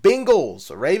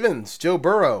 Bengals, Ravens, Joe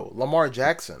Burrow, Lamar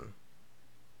Jackson.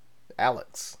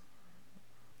 Alex.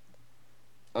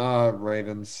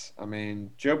 Ravens. I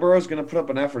mean, Joe Burrow's going to put up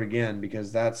an effort again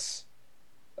because that's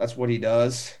what he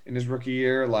does in his rookie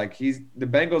year. Like the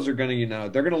Bengals are going to,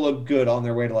 they're going to look good on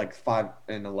their way to like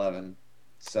 5-11.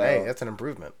 So Hey, that's an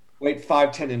improvement. wait,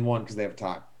 5-10-1 because they have a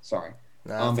tie. Sorry.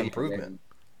 Nah, that's an but improvement.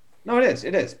 No, it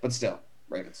is, but still,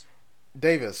 Ravens.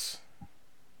 Davis.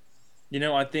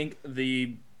 I think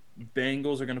the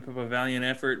Bengals are going to put up a valiant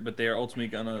effort, but they are ultimately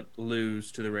going to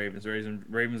lose to the Ravens.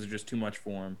 Ravens are just too much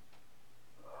for them.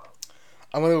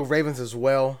 I'm going to go Ravens as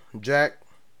well. Jack.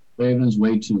 Ravens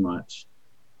way too much.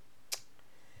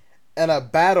 And a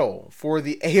battle for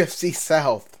the AFC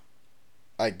South,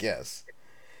 I guess.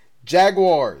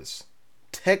 Jaguars,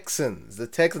 Texans. The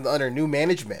Texans under new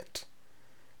management.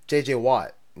 J.J.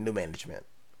 Watt, new management.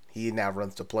 He now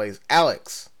runs the plays.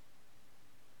 Alex.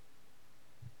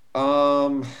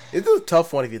 It's a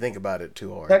tough one if you think about it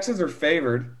too hard. Texans are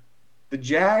favored. The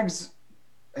Jags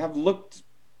have looked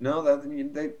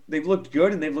they've looked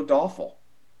good and they've looked awful.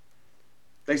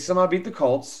 They somehow beat the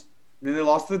Colts, then they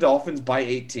lost to the Dolphins by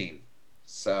 18.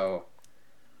 So,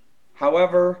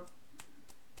 however,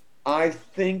 I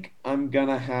think I'm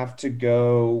gonna have to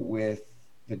go with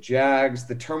the Jags.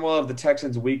 The turmoil of the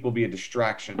Texans week will be a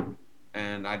distraction,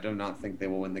 and I do not think they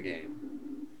will win the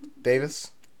game.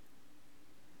 Davis.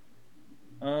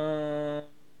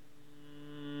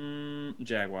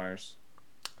 Jaguars.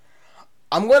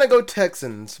 I'm going to go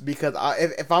Texans because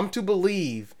if I'm to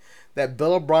believe that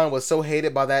Bill O'Brien was so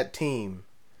hated by that team,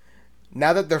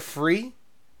 now that they're free,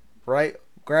 right?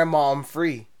 Grandma, I'm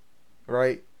free,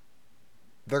 right?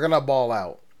 They're going to ball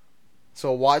out.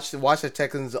 So watch the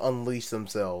Texans unleash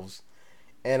themselves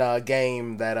in a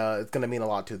game that it's going to mean a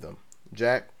lot to them.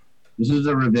 Jack? This is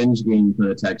a revenge game for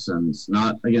the Texans,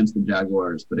 not against the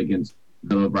Jaguars, but against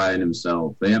Bill O'Brien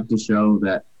himself. They have to show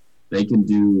that they can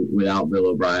do without Bill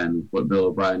O'Brien what Bill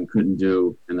O'Brien couldn't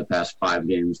do in the past 5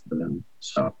 games for them.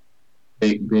 So,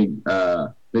 big win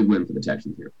for the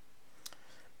Texans here.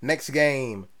 Next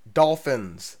game,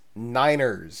 Dolphins,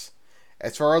 Niners.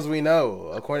 As far as we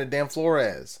know, according to Dan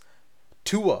Flores,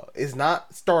 Tua is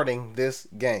not starting this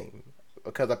game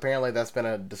because apparently that's been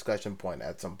a discussion point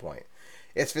at some point.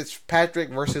 It's Fitzpatrick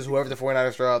versus whoever the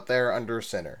 49ers are out there under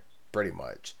center, pretty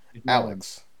much.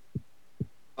 Alex.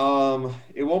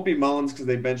 It won't be Mullins because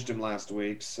they benched him last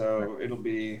week, so it'll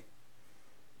be.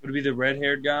 Would it be the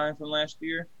red-haired guy from last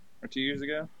year or 2 years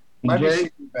ago? Might be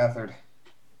Steve Beathard.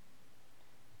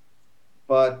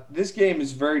 But this game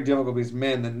is very difficult because,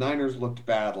 man, the Niners looked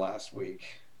bad last week.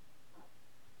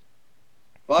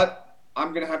 But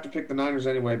I'm going to have to pick the Niners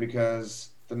anyway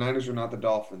because the Niners are not the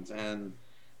Dolphins, and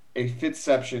a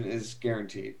Fitzception is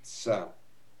guaranteed. So,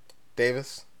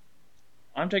 Davis?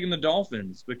 I'm taking the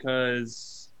Dolphins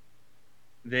because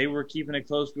they were keeping it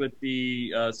close with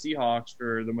the Seahawks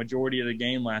for the majority of the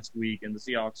game last week, and the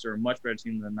Seahawks are a much better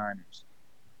team than the Niners.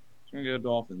 So I'm going to go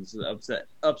Dolphins.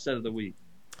 Upset of the week.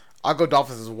 I'll go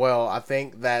Dolphins as well. I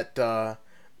think that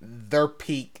their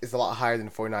peak is a lot higher than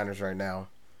the 49ers right now.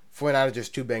 49ers are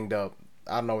just too banged up.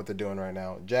 I don't know what they're doing right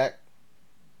now. Jack?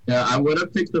 Yeah, I would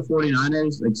have picked the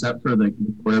 49ers except for the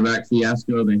quarterback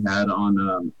fiasco they had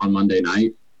on Monday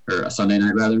night, or Sunday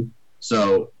night rather.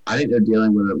 So I think they're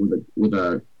dealing with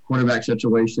a quarterback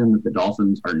situation that the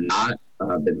Dolphins are not.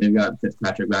 They've got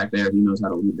Fitzpatrick back there. He knows how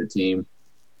to lead the team.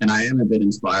 And I am a bit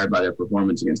inspired by their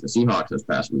performance against the Seahawks this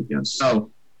past weekend.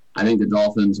 So I think the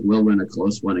Dolphins will win a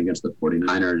close one against the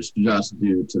 49ers just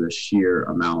due to the sheer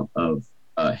amount of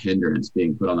hindrance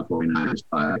being put on the 49ers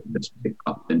by this big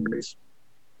up injuries.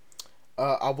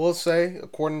 I will say,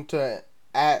 according to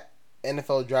at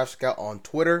NFL Draft Scout on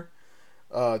Twitter,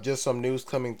 just some news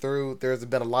coming through. There's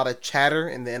been a lot of chatter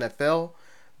in the NFL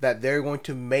that they're going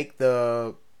to make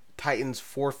the Titans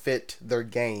forfeit their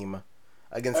game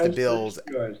against the Bills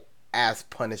Good. as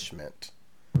punishment.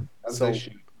 As So they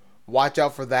should. watch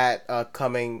out for that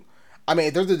coming. I mean,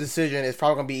 if there's a decision, it's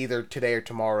probably going to be either today or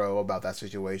tomorrow about that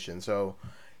situation. So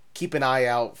keep an eye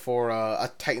out for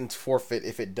a Titans forfeit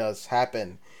if it does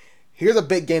happen. Here's a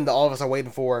big game that all of us are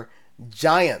waiting for.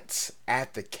 Giants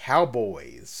at the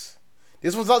Cowboys.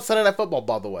 This one's not Sunday Night Football,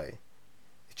 by the way.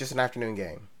 It's just an afternoon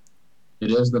game.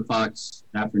 It is the Fox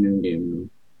afternoon game.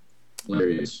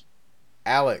 Hilarious.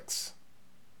 Alex,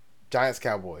 Giants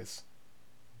Cowboys.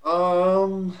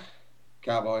 Cowboys.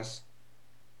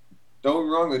 Don't get me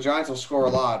wrong, the Giants will score a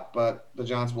lot, but the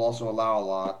Giants will also allow a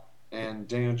lot. And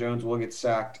Daniel Jones will get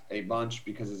sacked a bunch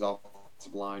because his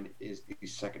offensive line is the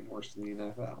second worst in the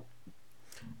NFL.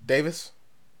 Davis?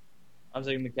 I'm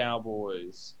taking the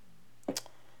Cowboys.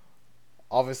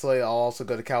 Obviously, I'll also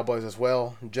go to Cowboys as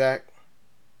well. Jack?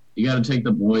 You got to take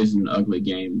the boys in an ugly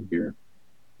game here.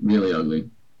 Really ugly.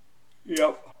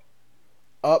 Yep.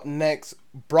 Up next,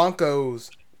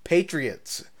 Broncos,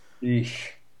 Patriots. Eesh.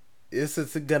 This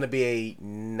is going to be a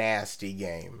nasty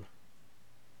game.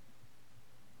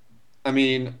 I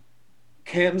mean,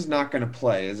 Cam's not going to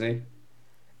play, is he?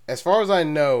 As far as I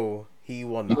know, he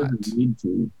will He not. doesn't need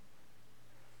to.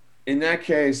 In that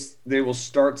case, they will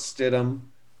start Stidham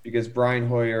because Brian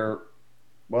Hoyer,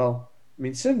 well, I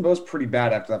mean, Stidham was pretty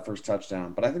bad after that first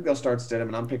touchdown, but I think they'll start Stidham,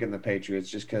 and I'm picking the Patriots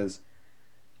just because,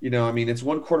 you know, I mean, it's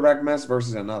one quarterback mess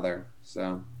versus another.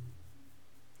 So,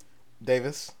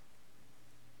 Davis?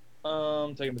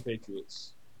 Taking the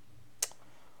Patriots.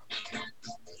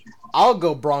 I'll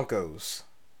go Broncos.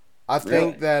 I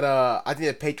think Really? that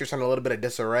the Patriots are in a little bit of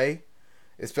disarray,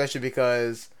 especially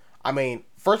because, I mean,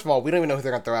 first of all, we don't even know who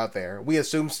they're going to throw out there. We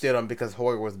assume Stidham because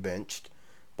Hoyer was benched,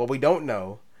 but we don't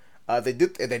know. If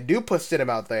they do put Stidham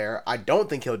out there, I don't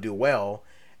think he'll do well.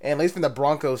 And at least from the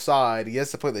Broncos side, he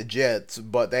has to play the Jets,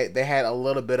 but they had a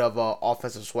little bit of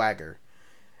offensive swagger.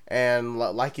 And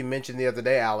like you mentioned the other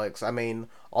day, Alex, I mean,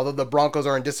 although the Broncos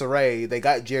are in disarray, they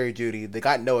got Jerry Jeudy, they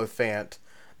got Noah Fant,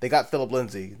 they got Phillip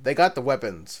Lindsay, they got the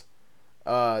weapons.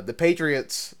 The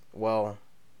Patriots, well,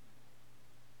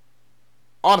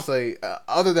 honestly,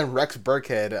 other than Rex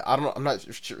Burkhead, I'm not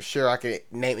sure I can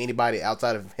name anybody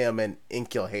outside of him and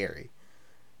N'Keal Harry.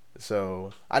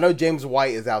 So I know James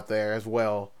White is out there as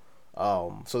well.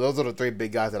 So those are the three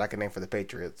big guys that I can name for the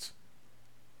Patriots.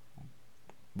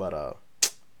 But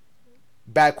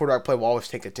bad quarterback play will always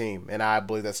take a team, and I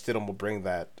believe that Stidham will bring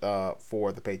that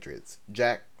for the Patriots.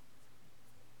 Jack?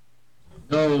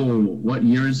 Oh, what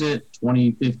year is it?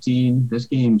 2015. This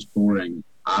game's boring.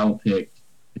 I'll pick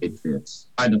Patriots.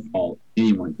 By default,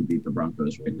 anyone can beat the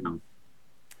Broncos right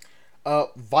now.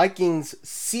 Vikings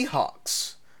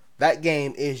Seahawks. That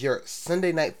game is your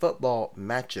Sunday Night Football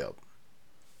matchup.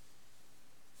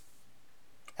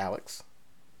 Alex?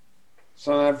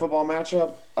 Sunday Night Football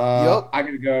matchup? Yep. I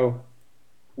gotta go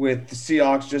with the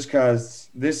Seahawks just because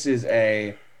this is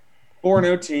a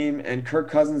 4-0 team, and Kirk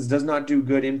Cousins does not do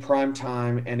good in prime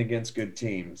time and against good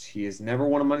teams. He has never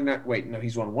won a Monday night. Wait, no,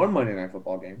 he's won one Monday Night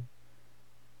Football game,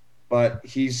 but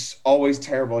he's always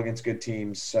terrible against good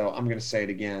teams. So I'm gonna say it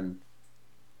again: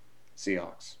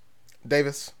 Seahawks.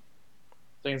 Davis?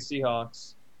 Taking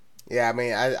Seahawks. Yeah, I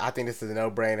mean, I think this is a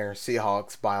no-brainer.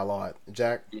 Seahawks by a lot.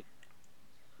 Jack?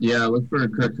 Yeah, look for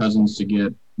Kirk Cousins to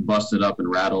get busted up and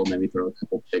rattled, maybe throw a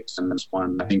couple picks in this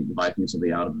one. I think the Vikings will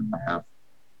be out of it by half.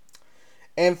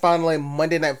 And finally,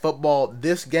 Monday Night Football.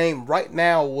 This game right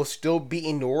now will still be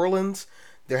in New Orleans.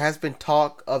 There has been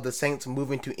talk of the Saints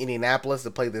moving to Indianapolis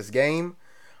to play this game.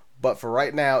 But for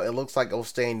right now, it looks like it will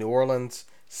stay in New Orleans.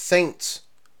 Saints,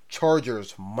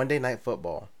 Chargers, Monday Night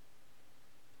Football.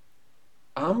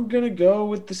 I'm going to go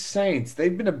with the Saints.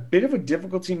 They've been a bit of a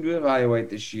difficult team to evaluate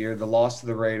this year. The loss to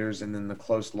the Raiders and then the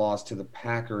close loss to the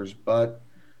Packers. But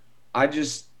I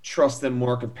just trust them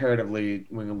more comparatively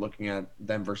when I'm looking at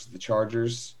them versus the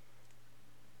Chargers.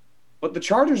 But the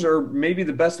Chargers are maybe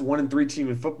the best 1-3 team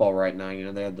in football right now. You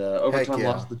know, they had the overtime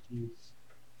yeah. loss to the Chiefs,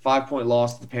 5-point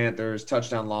loss to the Panthers,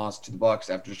 touchdown loss to the Bucs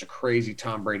after just a crazy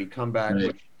Tom Brady comeback. Right.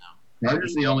 Which,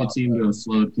 Chargers the only team to have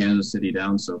slowed Kansas City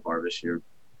down so far this year.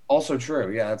 also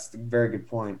true. Yeah, that's a very good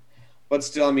point. But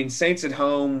still, I mean, Saints at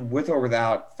home, with or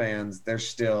without fans, they're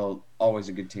still always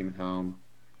a good team at home.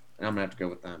 And I'm going to have to go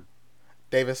with them.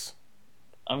 Davis?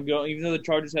 I'm going. Even though the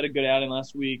Chargers had a good outing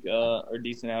last week, or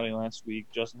decent outing last week,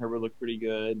 Justin Herbert looked pretty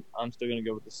good. I'm still going to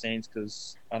go with the Saints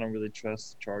because I don't really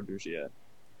trust the Chargers yet.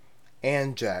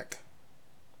 And Jack?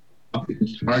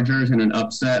 The Chargers in an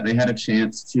upset. They had a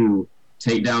chance to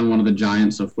take down one of the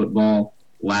giants of football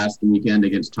last weekend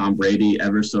against Tom Brady,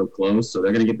 ever so close. So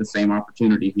they're going to get the same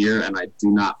opportunity here, and I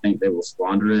do not think they will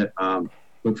squander it.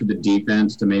 look for the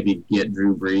defense to maybe get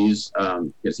Drew Brees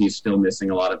because he's still missing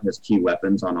a lot of his key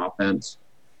weapons on offense.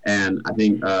 And I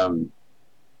think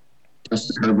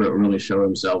Justin Herbert will really show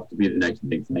himself to be the next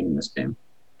big thing in this game.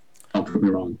 Don't prove me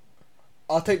wrong.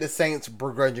 I'll take the Saints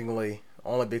begrudgingly,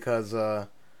 only because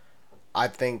I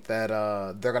think that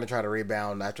they're going to try to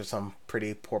rebound after some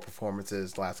pretty poor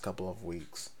performances the last couple of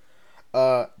weeks.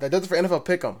 That does it for NFL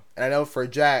Pick'em. And I know for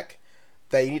Jack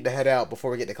that you need to head out before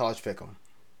we get to College Pick'em.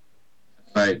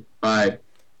 All right, bye.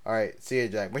 All right, see you,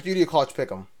 Jack. Make sure you do your College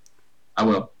Pick'em. I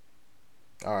will.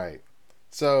 All right.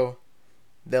 So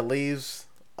that leaves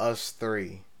us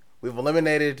three. We've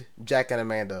eliminated Jack and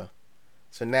Amanda.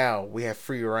 So now we have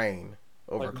free reign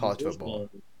over college football.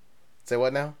 Say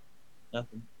what now?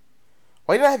 Nothing.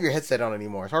 Why do you not have your headset on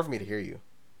anymore? It's hard for me to hear you.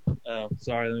 Oh,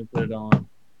 sorry. Let me put it on.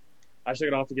 I took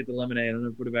it off to get the lemonade. I'm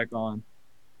gonna put it back on.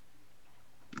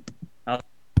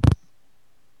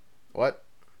 What?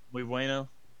 Muy bueno.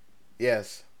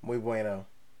 Yes, muy bueno.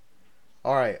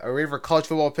 All right, are we ready for college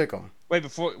football pick'em? Wait,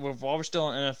 while we're still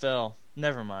on NFL,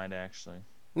 never mind. Actually,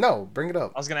 No, bring it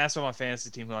up. I was gonna ask about my fantasy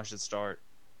team who I should start.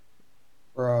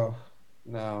 Bro,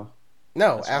 no.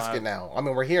 No, That's ask fine. it now. I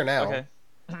mean, we're here now. Okay.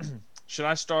 Should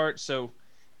I start? So,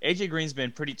 AJ Green's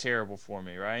been pretty terrible for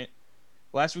me, right?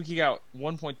 Last week he got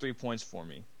 1.3 points for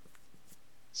me.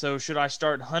 So should I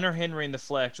start Hunter Henry in the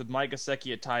flex with Mike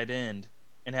Gesicki at tight end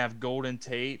and have Golden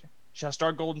Tate? Should I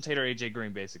start Golden Tate or AJ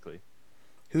Green, basically?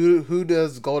 Who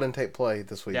does Golden Tate play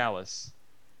this week? Dallas.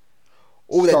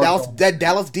 Oh, Start that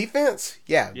Dallas defense?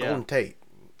 Yeah, Yeah. Golden Tate.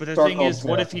 But the Start thing is, Golden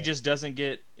what Tate. if he just doesn't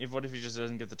get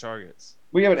the targets?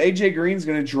 Well, yeah, but AJ Green's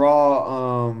gonna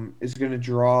draw.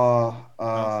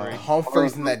 Humphrey.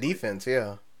 Humphreys in that defense,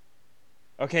 yeah.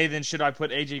 Okay, then should I put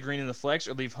AJ Green in the flex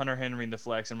or leave Hunter Henry in the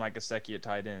flex and Mike Gesicki at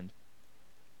tight end?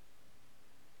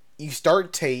 You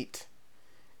start Tate.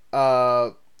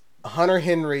 Hunter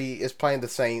Henry is playing the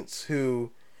Saints,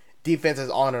 who defense is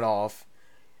on and off.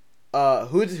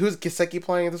 Who's Gesicki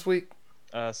playing this week?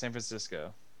 San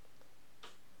Francisco.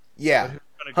 Yeah, But who's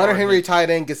gonna Hunter guard Henry him? tight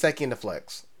end, Gesicki in the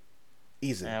flex.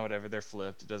 Easy. Whatever. They're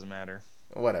flipped. It doesn't matter.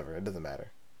 Whatever, it doesn't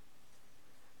matter.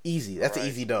 Easy. That's an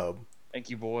Alright. easy dub. Thank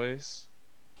you, boys.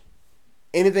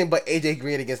 Anything but AJ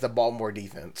Green against the Baltimore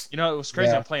defense. You know, it was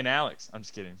crazy. Yeah. I'm playing Alex. I'm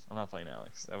just kidding. I'm not playing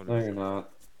Alex. That would No, be you're not.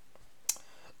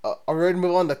 Are we ready to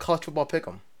move on to college football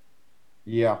pick'em?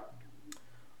 Yeah.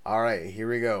 All right, here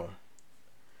we go.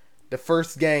 The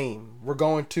first game, we're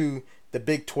going to the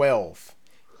Big 12.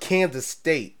 Kansas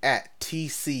State at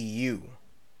TCU.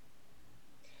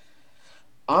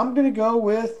 I'm gonna go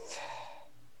with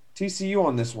TCU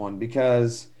on this one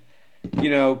because,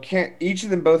 each of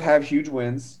them both have huge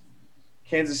wins.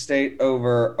 Kansas State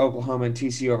over Oklahoma and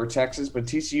TCU over Texas, but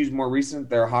TCU's more recent.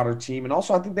 They're a hotter team, and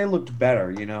also I think they looked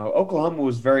better. Oklahoma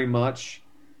was very much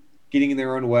getting in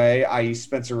their own way, i.e.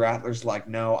 Spencer Rattler's like,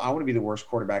 no, I want to be the worst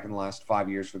quarterback in the last 5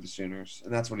 years for the Sooners,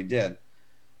 and that's what he did.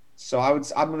 So I'm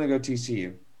going to go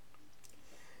TCU.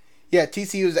 Yeah,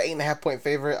 TCU is an 8.5-point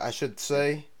favorite, I should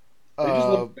say. They just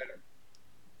look better.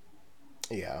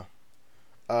 Yeah.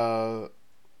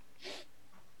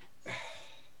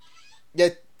 Yeah,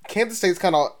 Kansas State's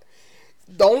kind of...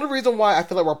 The only reason why I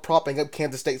feel like we're propping up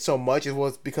Kansas State so much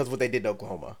was because of what they did to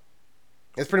Oklahoma.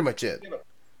 That's pretty much it.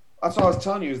 That's what I was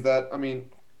telling you is that,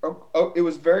 it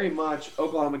was very much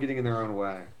Oklahoma getting in their own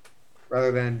way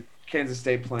rather than Kansas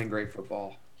State playing great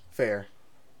football. Fair.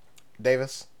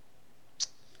 Davis?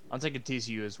 I'm taking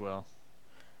TCU as well.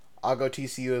 I'll go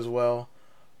TCU as well.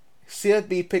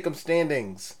 CFB Pick'em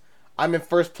standings. I'm in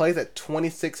first place at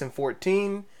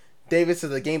 26-14. Davis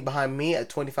is a game behind me at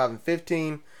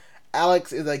 25-15.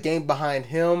 Alex is a game behind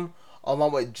him,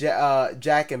 along with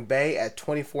Jack and Bay at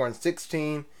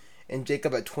 24-16, and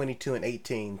Jacob at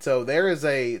 22-18. So there is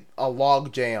a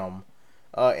log jam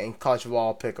in college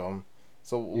football pick'em.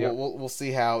 So Yep. we'll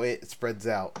see how it spreads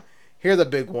out. Here's a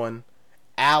big one.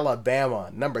 Alabama,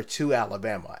 number 2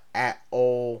 Alabama at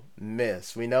Ole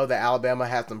Miss. We know that Alabama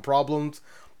has some problems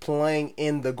playing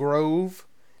in the Grove.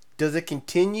 Does it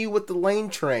continue with the lane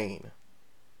train?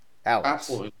 Alex?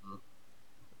 Absolutely.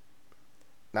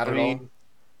 Not at all?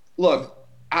 Look,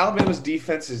 Alabama's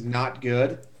defense is not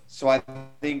good, so I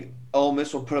think Ole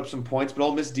Miss will put up some points, but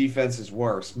Ole Miss defense is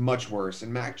worse, much worse.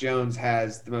 And Mac Jones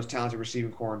has the most talented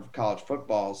receiving core in college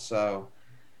football,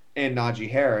 and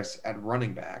Najee Harris at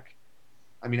running back.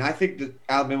 I think that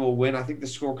Alabama will win. I think the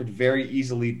score could very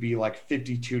easily be like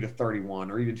 52-31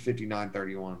 or even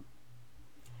 59-31.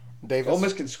 Davis? Ole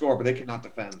Miss can score, but they cannot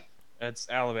defend. That's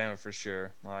Alabama for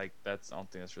sure. I don't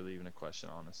think that's really even a question,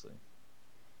 honestly.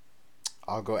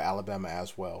 I'll go Alabama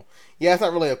as well. Yeah, it's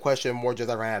not really a question, more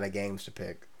just I ran out of games to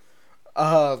pick.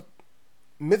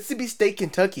 Mississippi State,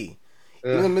 Kentucky.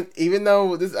 Even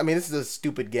though this is a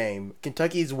stupid game.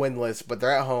 Kentucky's winless, but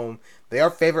they're at home. They are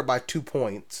favored by 2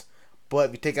 points. But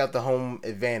if you take out the home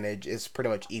advantage, it's pretty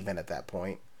much even at that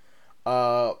point.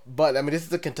 But this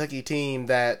is a Kentucky team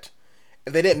that,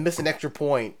 if they didn't miss an extra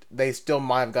point, they still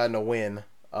might have gotten a win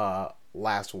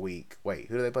last week. Wait,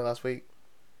 who did they play last week?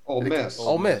 Ole Miss.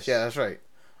 Ole Miss, yeah, that's right.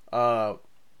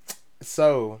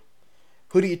 So,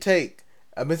 who do you take?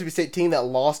 A Mississippi State team that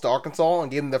lost to Arkansas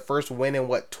and gave them their first win in,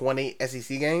 20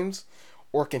 SEC games?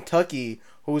 Or Kentucky,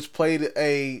 who's played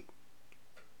I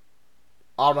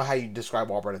don't know how you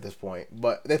describe Auburn at this point,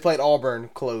 but they played Auburn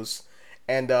close,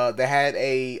 and they had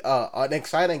an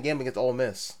exciting game against Ole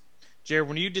Miss. Jared,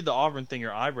 when you did the Auburn thing,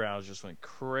 your eyebrows just went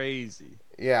crazy.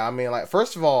 Yeah,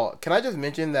 first of all, can I just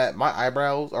mention that my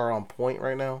eyebrows are on point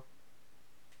right now?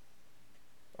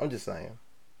 I'm just saying.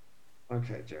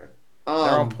 Okay, Jared. They're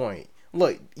on point.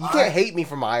 Look, you can't hate me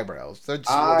for my eyebrows. They're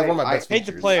one of my best hate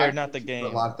features. the player, not the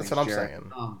game. That's what I'm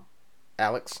saying.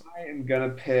 Alex? I am going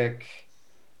to pick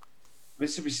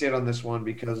Mississippi State on this one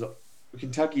because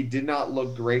Kentucky did not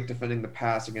look great defending the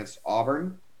pass against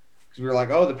Auburn. Because we were like,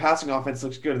 oh, the passing offense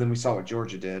looks good, and then we saw what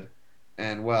Georgia did.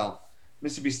 And, well,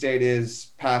 Mississippi State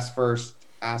is pass first,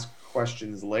 ask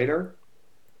questions later.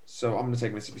 So I'm going to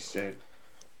take Mississippi State.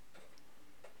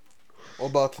 What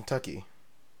about Kentucky?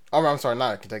 Oh, I'm sorry,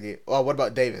 not Kentucky. Well, what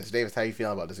about Davis? Davis, how you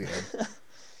feeling about this game?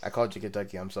 I called you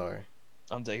Kentucky. I'm sorry.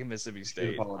 I'm taking Mississippi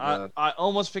State. I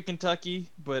almost picked Kentucky,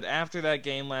 but after that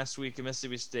game last week in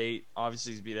Mississippi State,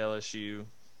 obviously beat LSU.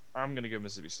 I'm going to go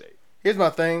Mississippi State. Here's my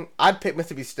thing. I'd pick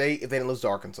Mississippi State if they didn't lose to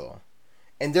Arkansas.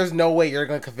 And there's no way you're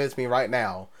going to convince me right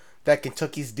now that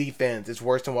Kentucky's defense is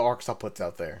worse than what Arkansas puts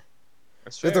out there.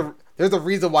 That's fair. There's a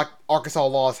reason why Arkansas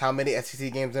lost how many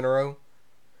SEC games in a row?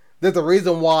 There's a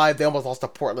reason why they almost lost to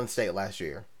Portland State last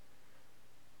year.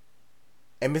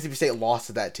 And Mississippi State lost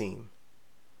to that team.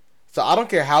 So I don't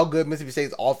care how good Mississippi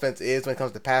State's offense is when it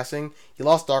comes to passing. You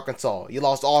lost to Arkansas. You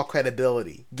lost all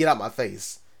credibility. Get out my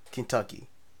face, Kentucky.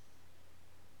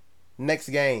 Next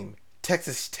game,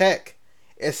 Texas Tech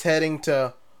is heading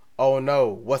to, oh no,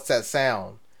 what's that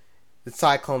sound? The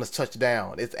Cyclone has touched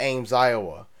down. It's Ames,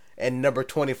 Iowa. And number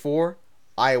 24,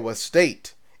 Iowa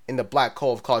State in the black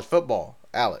hole of college football.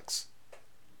 Alex.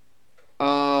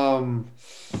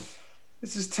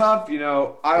 This is tough,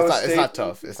 Iowa State. It's not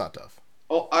tough. It's not tough.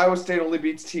 Oh, Iowa State only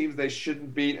beats teams they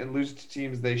shouldn't beat and loses to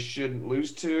teams they shouldn't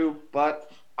lose to.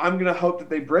 But I'm going to hope that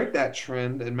they break that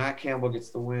trend and Matt Campbell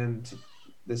gets the win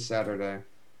this Saturday.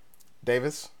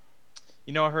 Davis?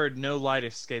 I heard no light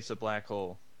escapes a black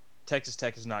hole. Texas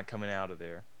Tech is not coming out of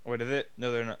there. Wait, is it?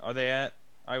 No, they're not. Are they at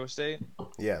Iowa State?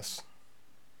 Yes.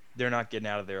 They're not getting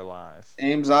out of there alive.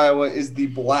 Ames, Iowa is the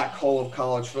black hole of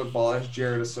college football, as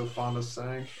Jared is so fond of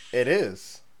saying. It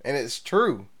is. And it's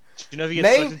true. Do you know if you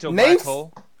get sucked into a black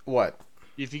hole? What?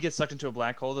 If you get sucked into a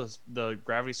black hole, the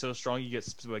gravity's so strong you get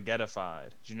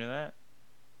spaghettified. Did you know that?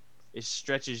 It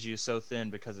stretches you so thin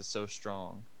because it's so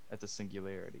strong at the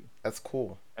singularity. That's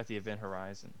cool. At the event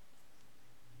horizon.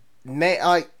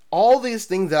 All these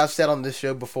things that I've said on this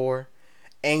show before,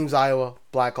 Ames, Iowa,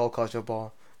 black hole college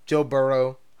football, Joe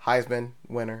Burrow, Heisman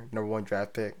winner, #1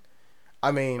 draft pick.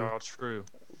 All true.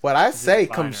 What I say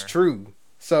comes true.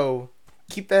 So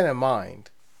keep that in mind.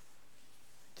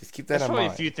 Just keep that in mind. There's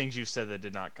probably a few things you said that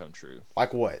did not come true.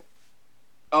 Like what?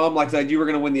 Like that you were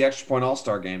going to win the extra point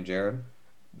All-Star game, Jared.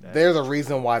 There's a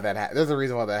reason why that happened. There's a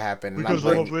reason why that happened. Because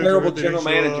we're a terrible general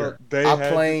manager.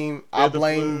 I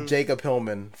blame Jacob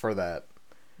Hillman for that.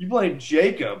 You blame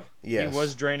Jacob? Yes. He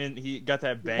was draining. He got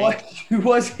that bank. What? He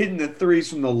was hitting the threes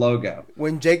from the logo.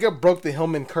 When Jacob broke the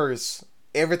Hillman curse,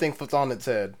 everything flipped on its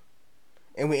head.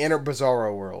 And we entered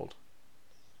Bizarro world.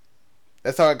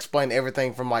 That's how I explain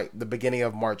everything from the beginning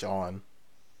of March on.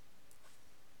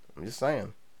 I'm just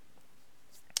saying.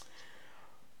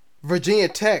 Virginia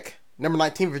Tech, number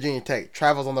 19 Virginia Tech,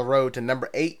 travels on the road to number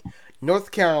 8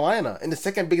 North Carolina in the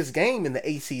second biggest game in the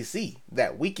ACC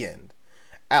that weekend.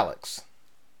 Alex.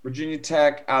 Virginia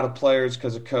Tech out of players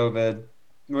because of COVID.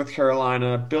 North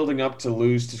Carolina building up to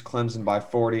lose to Clemson by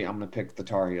 40. I'm going to pick the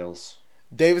Tar Heels.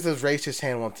 Davis has raised his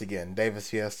hand once again.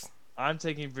 Davis, yes. I'm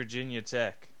taking Virginia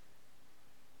Tech.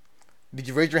 Did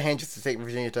you raise your hand just to take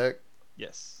Virginia Tech?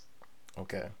 Yes.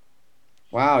 Okay.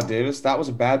 Wow, Davis, that was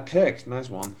a bad pick. Nice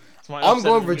one. I'm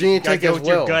going Virginia Tech as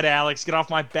well. Your gut, Alex. Get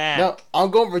off my back. No, I'm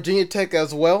going Virginia Tech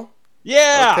as well.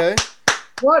 Yeah. Okay.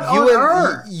 What on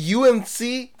earth?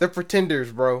 UNC, they're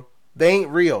pretenders, bro. They ain't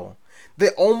real. They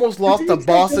almost lost to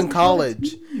Boston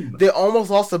College. They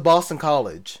almost lost to Boston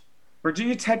College.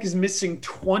 Virginia Tech is missing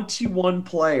 21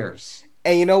 players.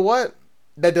 And you know what?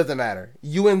 That doesn't matter.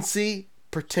 UNC,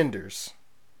 pretenders.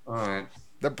 All right.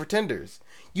 The Pretenders.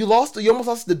 You almost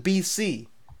lost to BC.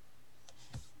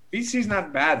 BC's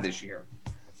not bad this year.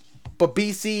 But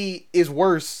BC is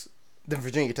worse than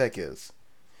Virginia Tech is.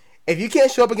 If you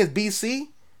can't show up against BC,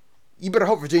 you better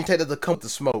hope Virginia Tech doesn't come with the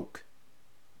smoke.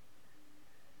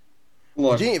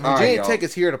 Look, Virginia all right, Tech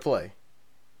is here to play.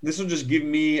 This will just give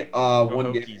me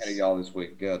one game Hokies. ahead of y'all this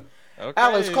week. Good. Okay.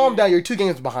 Alex, calm down. You're 2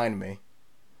 games behind me.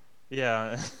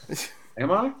 Yeah.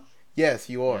 Am I? Yes,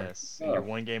 you are. Yes. And you're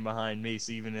 1 game behind me,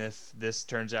 so even if this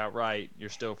turns out right, you're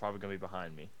still probably going to be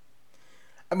behind me.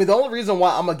 I mean, the only reason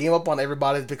why I'm a game up on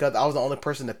everybody is because I was the only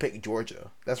person to pick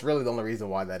Georgia. That's really the only reason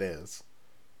why that is.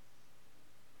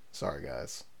 Sorry,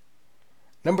 guys.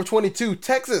 Number 22,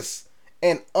 Texas,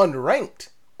 and unranked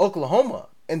Oklahoma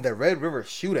in the Red River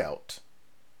Shootout.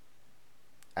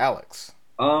 Alex.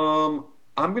 I'm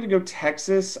gonna go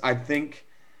Texas. I think,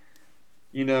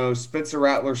 Spencer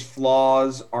Rattler's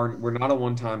flaws were not a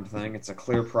one-time thing. It's a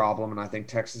clear problem, and I think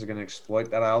Texas is gonna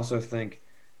exploit that. I also think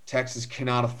Texas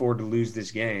cannot afford to lose this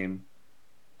game.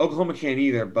 Oklahoma can't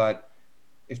either, but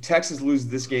if Texas loses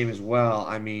this game as well,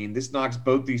 I mean, this knocks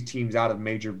both these teams out of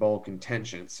major bowl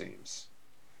contention, it seems.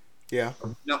 Yeah.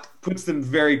 Puts them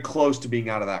very close to being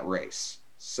out of that race.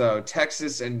 So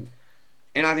Texas and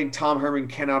I think Tom Herman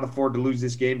cannot afford to lose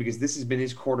this game because this has been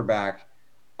his quarterback,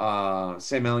 Sam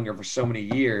Ehlinger, for so many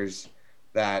years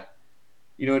that,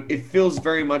 it feels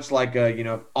very much like,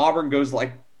 if Auburn goes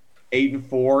like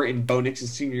 8-4 in Bo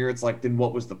Nix's senior year, it's like, then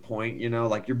what was the point?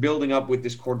 Like you're building up with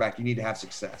this quarterback, you need to have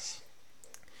success.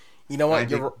 You know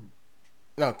what?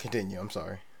 No, continue. I'm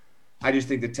sorry. I just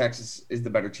think that Texas is the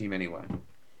better team anyway.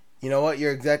 You know what?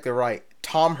 You're exactly right.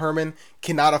 Tom Herman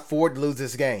cannot afford to lose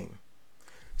this game.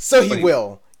 So he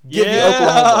will. Give me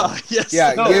Oklahoma. Yes.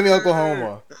 Yeah, give me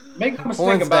Oklahoma. Make no mistake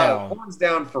Horns about down. it. Horns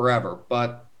down forever,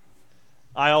 but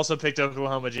I also picked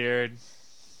Oklahoma, Jared.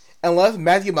 Unless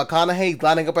Matthew McConaughey's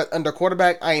lining up at under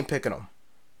quarterback, I ain't picking him.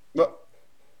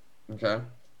 okay.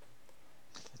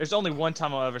 There's only one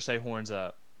time I'll ever say horns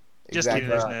up. Just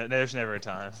Exactly. kidding. There's never a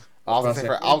time. I was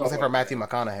gonna say for Matthew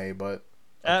McConaughey, but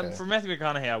okay. For Matthew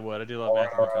McConaughey, I would. I do love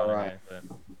Matthew All McConaughey. right. But...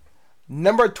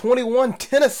 Number 21,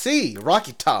 Tennessee,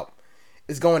 Rocky Top,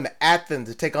 is going to Athens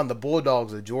to take on the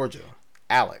Bulldogs of Georgia.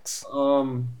 Alex.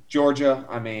 Georgia,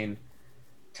 I mean,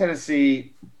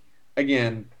 Tennessee,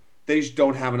 again, they just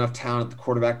don't have enough talent at the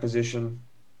quarterback position.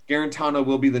 Garantano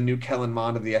will be the new Kellen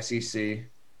Mond of the SEC. People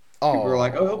are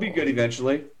like, he'll be good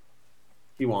eventually.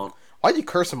 He won't. Why'd you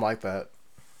curse him like that?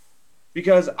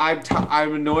 Because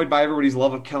I'm annoyed by everybody's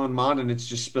love of Kellen Mond, and it's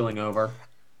just spilling over.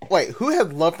 Wait, who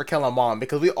has love for Kellen Mond?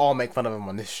 Because we all make fun of him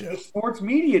on this show. The sports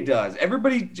media does.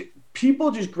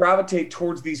 People just gravitate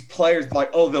towards these players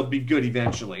like, they'll be good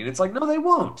eventually. And it's like, no, they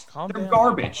won't. They're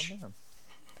garbage. Calm down.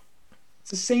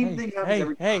 It's the same thing happens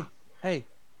every time. Hey,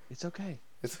 it's okay.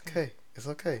 It's okay. It's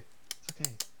okay. It's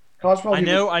okay. College football I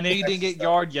know people- you didn't get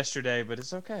yard yesterday, but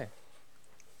it's okay.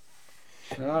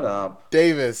 Shut up.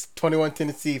 Davis, 21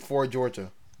 Tennessee, 4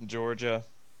 Georgia. Georgia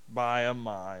by a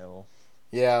mile.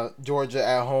 Yeah, Georgia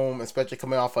at home, especially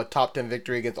coming off a top 10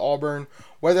 victory against Auburn.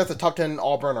 Whether it's a top 10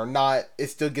 Auburn or not, it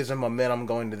still gives them momentum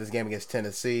going into this game against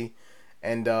Tennessee.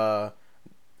 And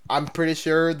I'm pretty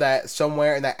sure that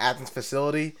somewhere in that Athens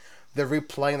facility, they're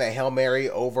replaying that Hail Mary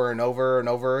over and over and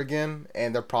over again,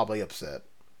 and they're probably upset.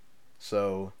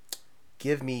 So,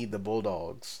 give me the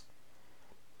Bulldogs.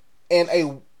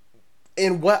 And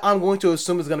what I'm going to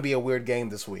assume is going to be a weird game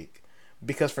this week.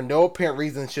 Because for no apparent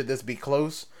reason should this be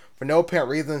close. For no apparent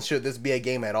reason should this be a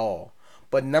game at all.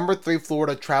 But number 3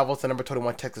 Florida travels to number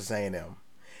 21 Texas A&M.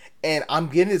 And I'm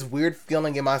getting this weird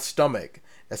feeling in my stomach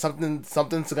that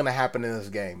something's going to happen in this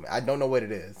game. I don't know what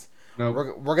it is.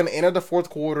 Nope. We're going to enter the fourth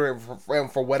quarter,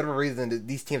 and for whatever reason,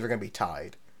 these teams are going to be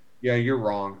tied. Yeah, you're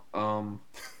wrong. I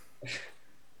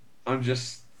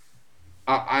understand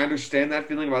that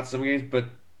feeling about some games, but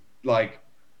like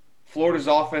Florida's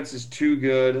offense is too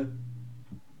good,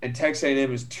 and Texas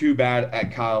A&M is too bad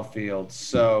at Kyle Field.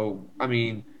 So, I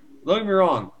mean, don't get me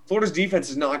wrong. Florida's defense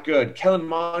is not good. Kellen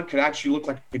Mond could actually look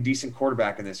like a decent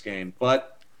quarterback in this game,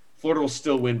 but Florida will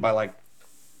still win by like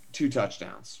 2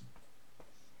 touchdowns.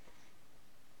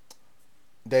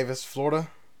 Davis, Florida?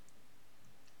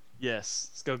 Yes,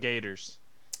 let's go Gators.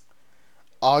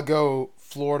 I'll go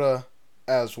Florida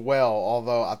as well,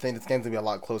 although I think this game's going to be a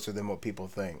lot closer than what people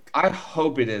think. I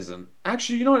hope it isn't.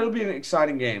 Actually, you know what? It'll be an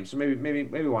exciting game, so maybe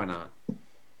why not? As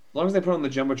long as they put on the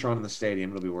Jumbotron in the stadium,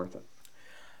 it'll be worth it.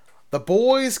 The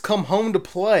boys come home to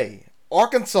play.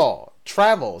 Arkansas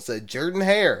travels at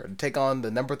Jordan-Hare to take on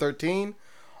the number 13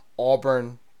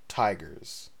 Auburn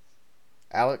Tigers.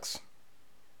 Alex?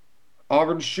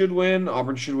 Auburn should win.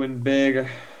 Auburn should win big.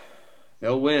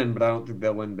 They'll win, but I don't think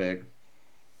they'll win big.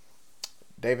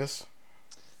 Davis?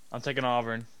 I'm taking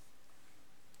Auburn.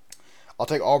 I'll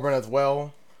take Auburn as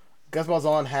well. Gus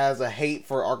Malzahn has a hate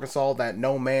for Arkansas that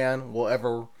no man will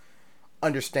ever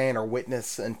understand or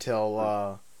witness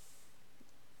until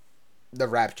the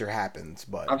rapture happens.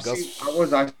 But I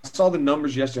saw the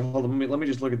numbers yesterday. Hold on, let me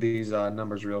just look at these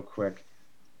numbers real quick.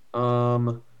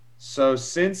 So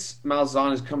since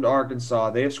Malzahn has come to Arkansas,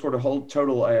 they have scored a whole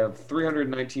total of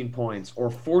 319 points,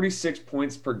 or 46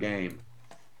 points per game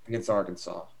against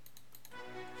Arkansas.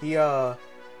 He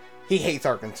hates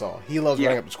Arkansas. He loves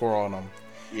running up the score on them.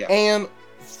 Yeah. And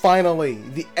finally,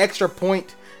 the extra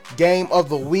point game of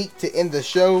the week to end the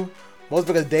show was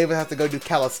because David has to go do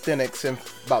calisthenics in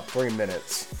about 3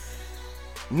 minutes.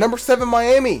 Number 7,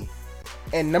 Miami.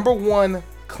 And number 1,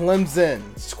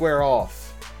 Clemson. Square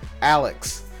off.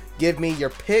 Alex, give me your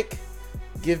pick.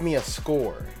 Give me a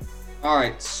score. All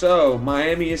right, so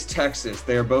Miami is Texas.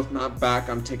 They are both not back.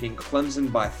 I'm taking Clemson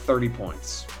by 30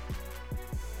 points.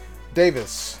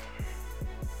 Davis.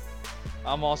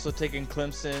 I'm also taking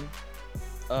Clemson.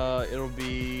 It'll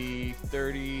be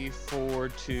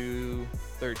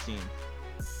 34-13.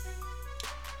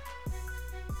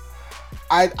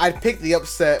 I'd pick the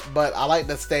upset, but I like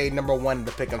to stay number 1 in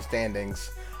the pick'em standings.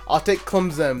 I'll take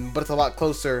Clemson, but it's a lot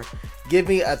closer. Give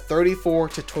me a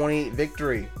 34-20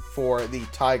 victory for the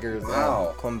Tigers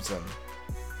of Clemson.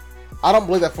 I don't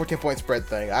believe that 14-point spread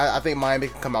thing. I think Miami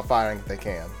can come out firing if they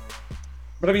can.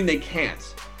 But I mean, they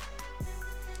can't.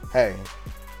 Hey,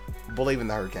 believe in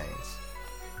the Hurricanes.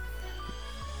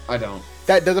 I don't.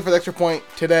 That does it for the extra point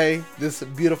today, this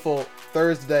beautiful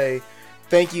Thursday.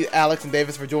 Thank you, Alex and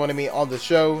Davis, for joining me on the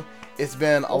show. It's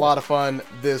been a lot of fun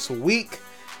this week.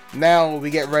 Now we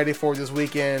get ready for this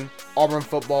weekend. Auburn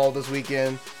football this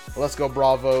weekend. Let's go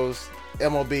Bravos.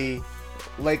 MLB,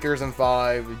 Lakers in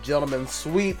 5. Gentlemen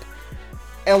sweep.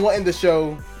 And we'll end the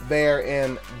show there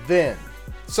and then.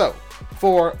 So,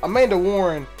 for Amanda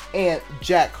Warren and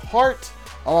Jack Hart,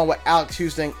 along with Alex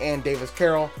Houston and Davis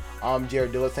Carroll, I'm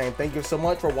Jared Dillard saying thank you so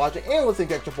much for watching and listening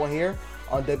to Extra Point here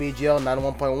on WGL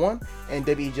 91.1 and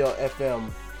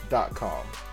WGLFM.com.